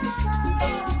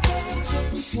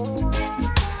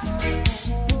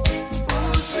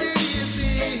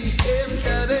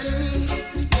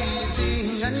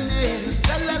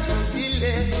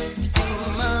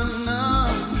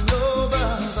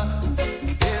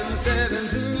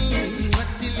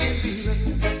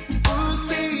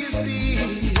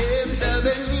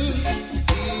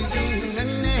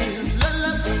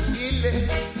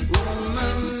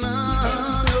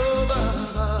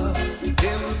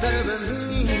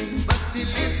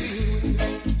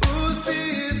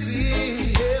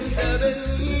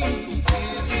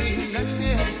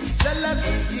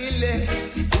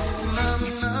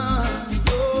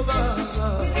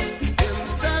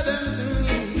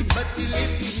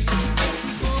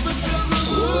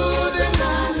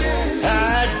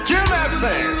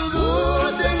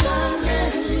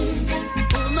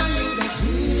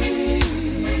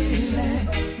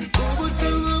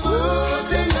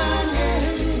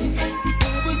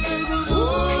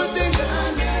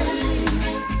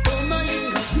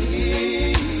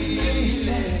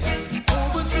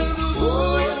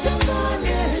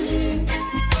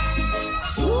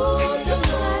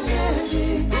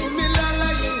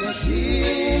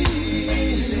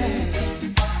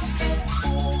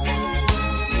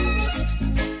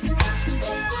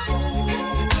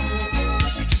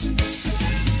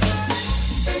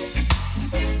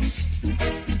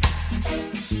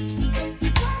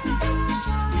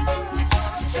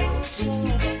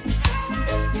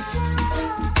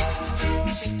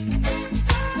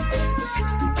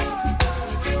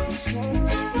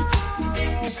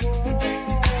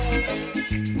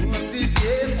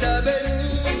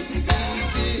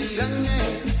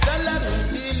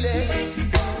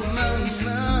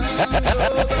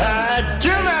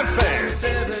 Jim FM.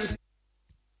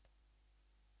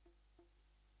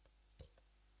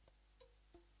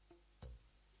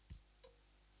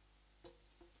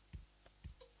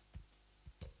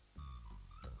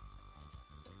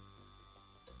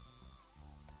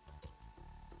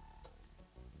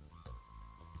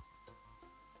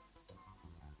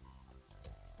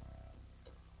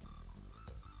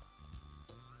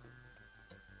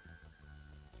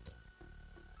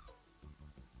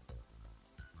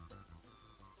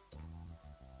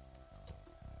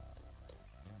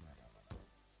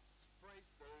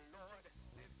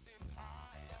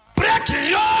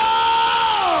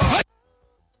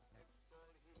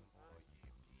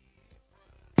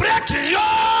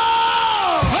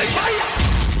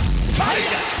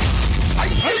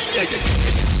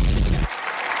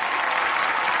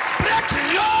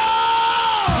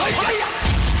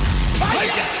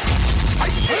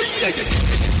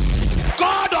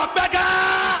 God of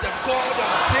beggars, the God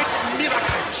of great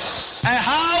miracles. A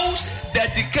house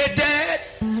dedicated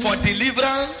for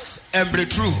deliverance and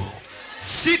breakthrough.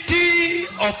 City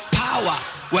of power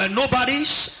where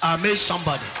nobodies are made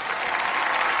somebody.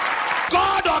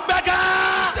 God of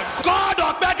beggars, the God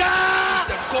of beggars,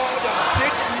 the God of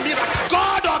great miracles.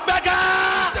 God of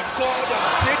beggars, the God of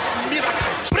great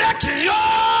miracles. Breaking your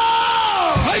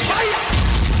fire,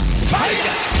 fire,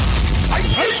 fire.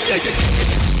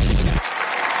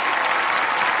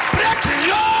 Breaking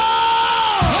your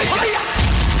fire,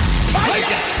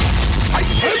 fire,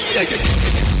 fire.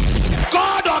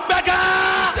 God of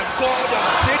beggars, the God of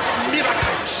great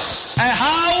miracles. A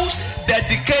house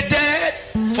dedicated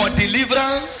for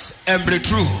deliverance and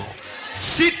breakthrough.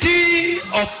 City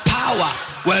of power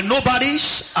where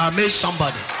nobodies are made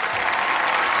somebody.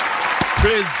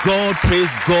 Praise God,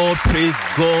 praise God, praise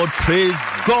God, praise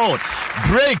God.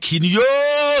 Breaking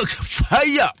yoke,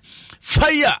 fire,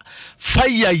 fire,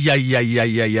 fire,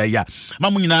 ya.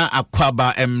 Mamuna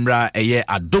akwaba emra eye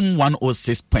adom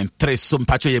 106.3 so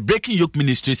mpacho ye Breaking Yoke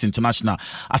Ministries International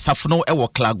asafno ewo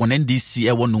Klagon NDC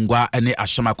ewo Nungwa ene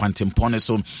Ashama Kwantimpone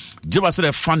so jiba so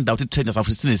the fund out trainers of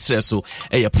Sire so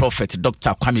a prophet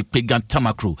Dr. Kwame Pagan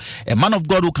Tamakru, a man of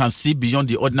God who can see beyond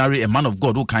the ordinary, a man of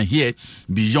God who can hear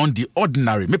beyond the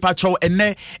ordinary. Me pacho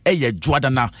ene eye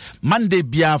Juadana Monday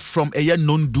bia from eye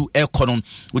nondu ekonom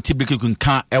utibiki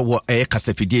kunka ewo eye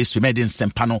kasefidie so made in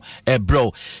Sempano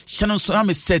bro. Shannon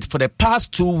Swami said for the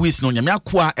past 2 weeks no nyame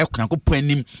akwa ekunako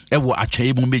panim ewo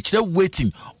atwaye mu mechire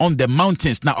waiting on the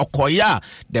mountains na okoya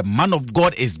the man of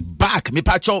God is back. Me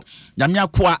pacho nyame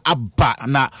akwa abba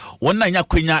na wona nya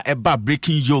kwenya eba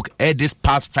Breaking Yoke this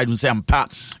past Friday say ampa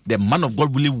the man of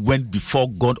God really went before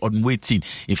God on waiting.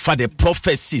 In fact the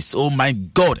prophecies, oh my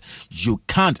God, you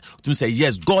can't to say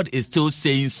yes, God is still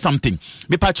saying something.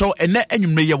 Me pacho ene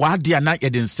enwumre ye wa dia na ye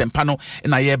den Sempano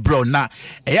na ye bro na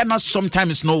na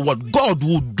sometimes know what God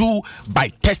will do by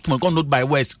testimony, God not by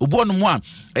words. Obono mo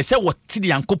a say what ti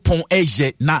yankopon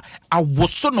eye na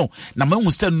awoso no na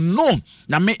mahu say no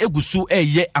na me egusu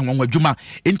eye anwanwadwuma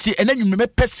enti enanwum me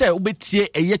pese obetie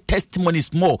eye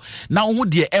testimonies more na ohu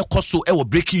de ekoso ewo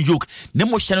Breaking Yoke ne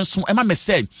mo hye nso ema me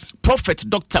say prophet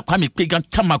Dr. Kwame Pagan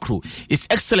Tamakru His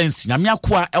Excellency nyame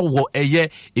akoa ewo eye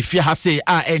efia ha say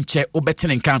a enche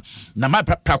obetene nkan na ma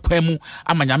prakwa mu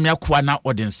ama nyame akoa na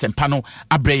ode nsempano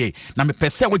abreye na me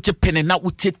pese wo pene na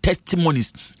utie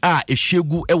testimonies a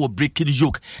ehwegu ewo Breaking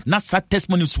Yoke na sa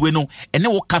testimonies we no ene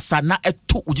wo kasa na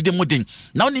eto ugide modin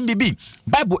na oni bibi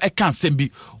Bible eka nsem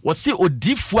bi wo se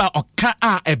odifo a oka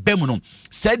a ebem no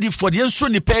said for the enso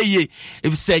ni peye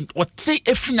if say wote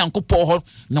efinyankopɔ ho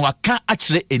na waka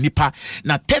akire enipa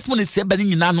na testimony se bani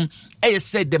nyina no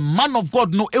said the man of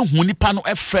God no ehu nipa no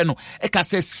efre no eka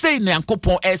say na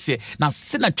yankopɔn ese na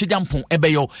se na twediampon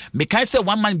ebeyo me kan say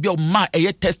one man bi o ma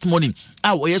testimony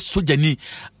a wo sojani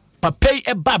papa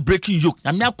eba Breaking Yoke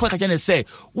na me akwa ka jene say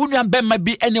wonua bemma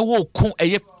bi ene wo ko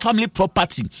family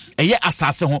property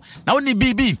asase ho na woni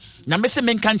bibi na me se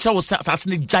me kan kya wo asase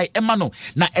ne jai ema no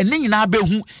na ene nyina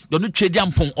behu do no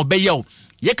twediampon obeyo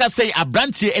ye ka say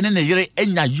abrantie ene ne yere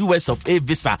enya US of A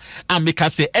visa and me ka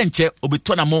say enche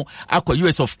obetona mo akwa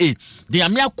US of A the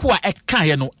ame akwa eka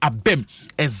ye no abem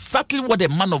exactly what the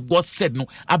man of God said no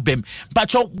abem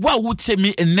but wa wutie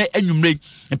me ene anwumre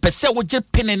pese wo je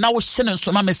pene na wo hye ne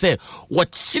so ma me say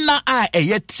what china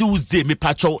a Tuesday me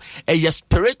pacho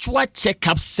spiritual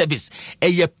checkup service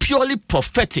purely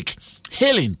prophetic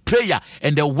healing, prayer,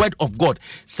 and the word of God.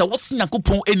 So what's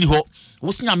Nakupon anyhow?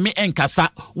 What's na me enkasa?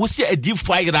 What's a deep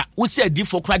fire? What's a deep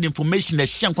for crowd information? The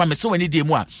Shankwa so any day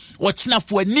more. What's na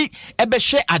for ni ebe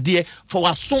share idea for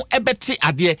a son ebeti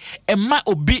idea and ma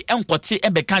obi enkwati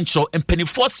ebe kancho and penny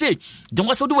for say. Don't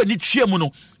was do any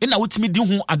triamuno in a witty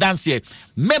do a dance here.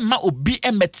 Memma obi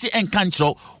embeti and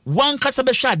kancho one kasabe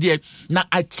shadie. Now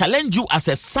I challenge you as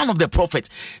a son of the prophet.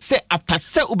 Say after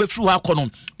say ube through our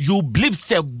konon, you believe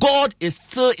say God is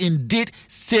still indeed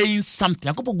saying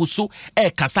something. Akopo guso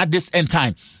kasa this end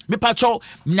time. Me pacho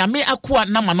nyame akwa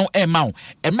namano emao.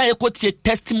 Ema ekotie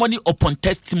testimony upon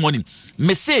testimony.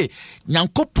 Me say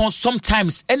nyankopon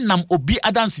sometimes enam obi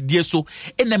adansi die so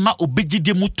enema obi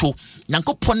gide muto.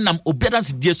 Nyankopon nam obi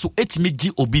adansi die so etimi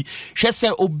di obi. Hwe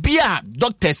say obi a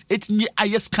doctors etimi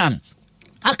aye scan.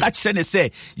 Aka chene say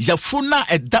yafuna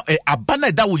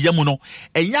abana da wo yemu no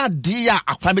enya dia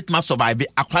akwa metma survive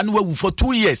akwa no wu for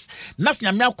 2 years nas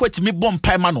nyame akwati me bom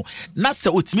pai ma no na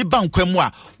se otimi bankwa mu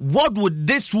a what would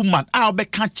this woman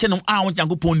obeka chene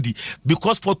Nyankopon di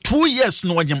because for 2 years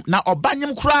no nyem na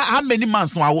obanyem kura how many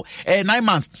months no awo 9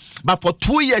 months but for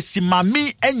 2 years si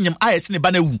mami enyem ayese ne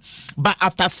ba na wu but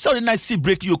after sorry na see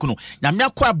break yoku no nyame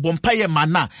akwa bom pai ma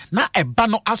na eba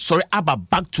no asori aba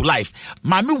back to life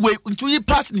mami we into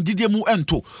pass ni didie mu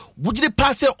ento wugide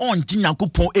pass on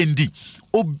Nyankopon endi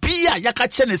obia yaka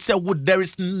chene say there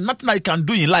is nothing I can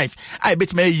do in life I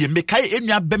bet me kai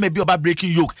enua be me bi oba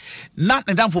breaking yoke na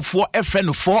dan for 4 friend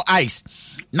 4 eyes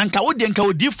nanka wo de nka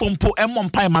odi fompo emmom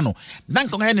pai ma no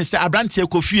nanka ho ne say abrante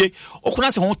ekofie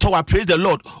okuna se ho to praise the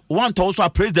Lord want to also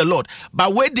praise the Lord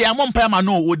but we de emmom pai ma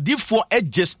no odi for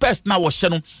edge space na wo hye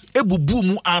no ebubu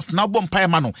mu as na bom pai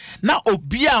ma no na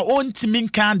obia ontimi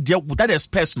nkan de that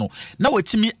space no na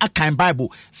wetimi akan Bible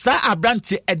sa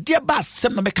abrante ede ba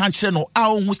sem na me kan kire no a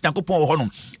ohun Nyankopon wo ho no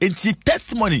enti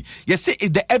testimony you say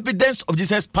is the evidence of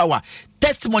Jesus power.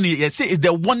 Testimony, you see, is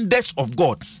the wonders of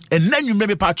God. And then you may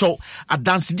be pacho a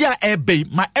dance dia ebe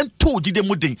my ento jide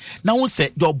mudin. Now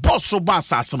say your boss roba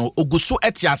assassino oguso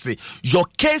etiase. Your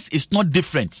case is not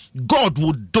different. God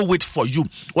will do it for you.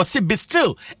 Or say be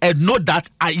still and know that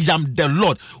I am the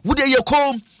Lord. Would you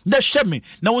come? Ne shemi.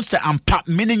 Now say I'm part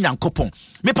meaning Nyankopon.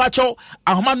 Me pacho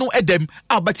ahomanu edem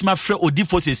abatima fre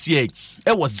odifo sesiye.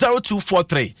 It was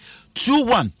 0243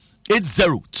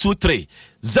 218023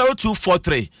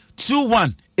 0243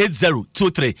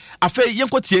 218023. Afe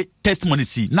yenkotie testimony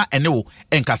si na enewo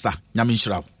enkasa nyame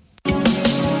nhyira. I've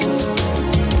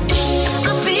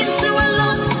been through a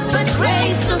lot, but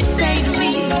grace sustained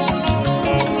me.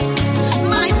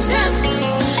 My test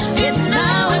is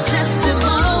now a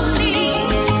testimony.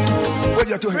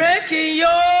 Breaking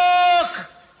yoke.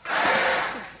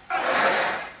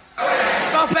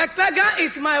 Prophet Pega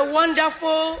is my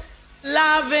wonderful,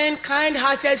 loving,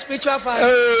 kind-hearted spiritual father.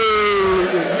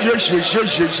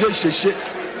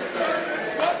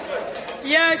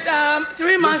 Yes,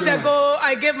 3 months ago,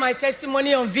 I gave my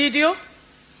testimony on video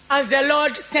as the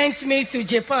Lord sent me to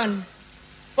Japan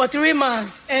for 3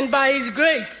 months. And by His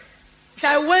grace,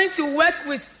 I went to work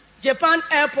with Japan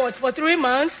Airport for 3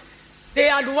 months. They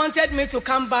had wanted me to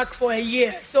come back for a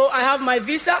year. So I have my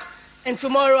visa, and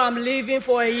tomorrow I'm leaving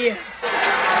for a year.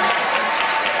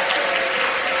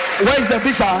 Where is the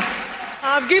visa?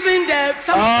 I've given the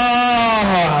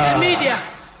media.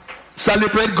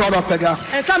 Celebrate God of Pega.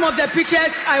 And some of the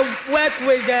pictures I work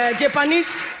with the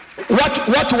Japanese.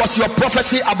 What was your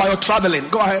prophecy about your traveling?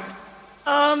 Go ahead.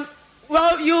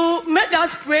 Well, you made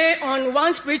us pray on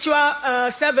one spiritual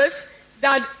service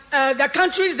that the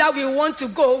countries that we want to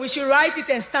go, we should write it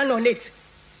and stand on it.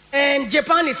 And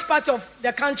Japan is part of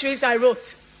the countries I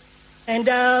wrote. And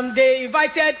they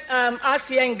invited us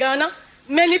here in Ghana.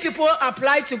 Many people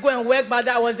applied to go and work, but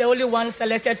I was the only one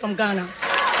selected from Ghana.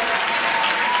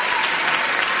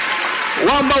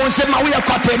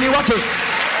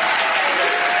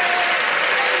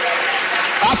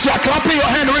 As you are clapping your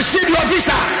hand, receive your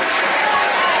visa.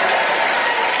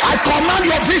 I command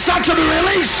your visa to be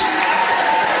released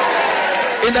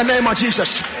in the name of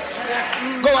Jesus.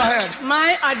 Go ahead.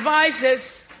 My advice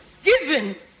is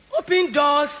giving, open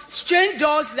doors, strange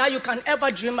doors that you can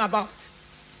ever dream about.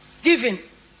 Giving.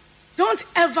 Don't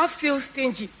ever feel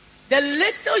stingy. The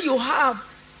little you have,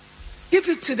 give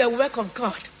it to the work of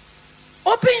God.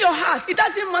 Open your heart. It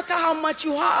doesn't matter how much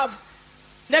you have.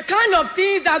 The kind of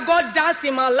things that God does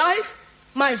in my life,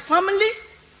 my family,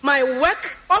 my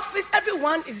work, office,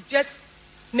 everyone is just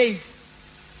amazed.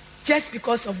 Just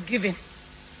because of giving.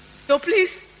 So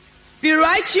please, be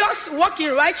righteous, walk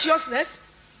in righteousness,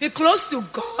 be close to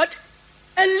God,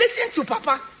 and listen to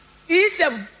Papa. He is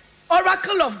an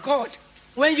oracle of God.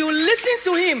 When you listen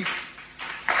to him,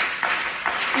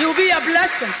 You'll be a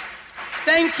blessing.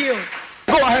 Thank you.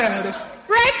 Go ahead.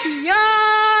 Break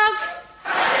yoke.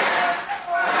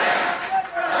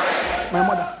 My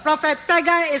mother. Prophet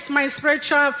Pega is my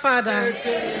spiritual father.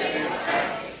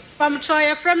 From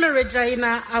Troy, from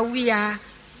Regina, Awia.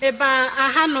 Eba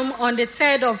ahanum on the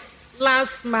 3rd of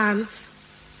last month.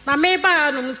 Na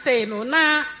meba anum say no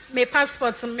na me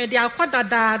passport me dia kwada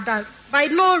da by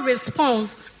no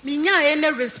response. Minya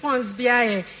any response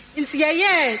biaye. Inti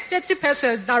ye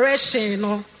 30% direction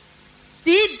no.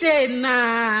 Di day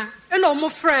na eno mo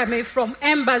frame me from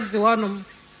embassy onum.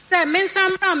 Say me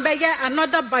sam bege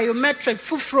another biometric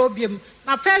fufrobium.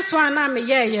 Na first one na me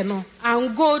ye no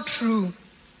and go through.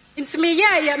 Inti me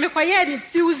ye me kwaye ni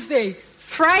Tuesday,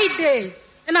 Friday.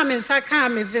 And I'm in Saka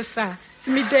me visa.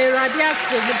 What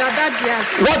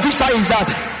visa is that?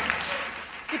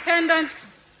 Dependent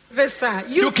visa.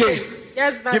 UK.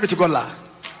 Yes, that. Give it to God.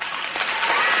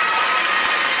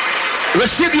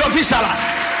 Receive your visa.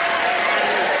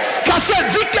 Cassette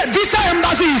visa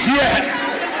embassy is here.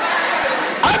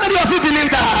 How many of you believe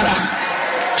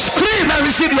that? Scream and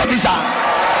receive your visa.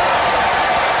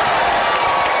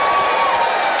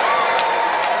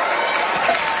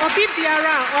 Obi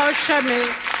biara or shame.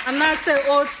 And I say,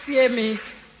 oh, see me.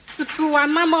 To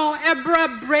anamo ebra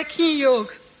breaking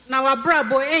yoke. Now a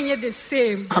brabo ain't the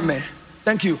same. Amen.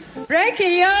 Thank you.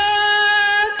 Breaking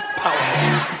yoke. Power.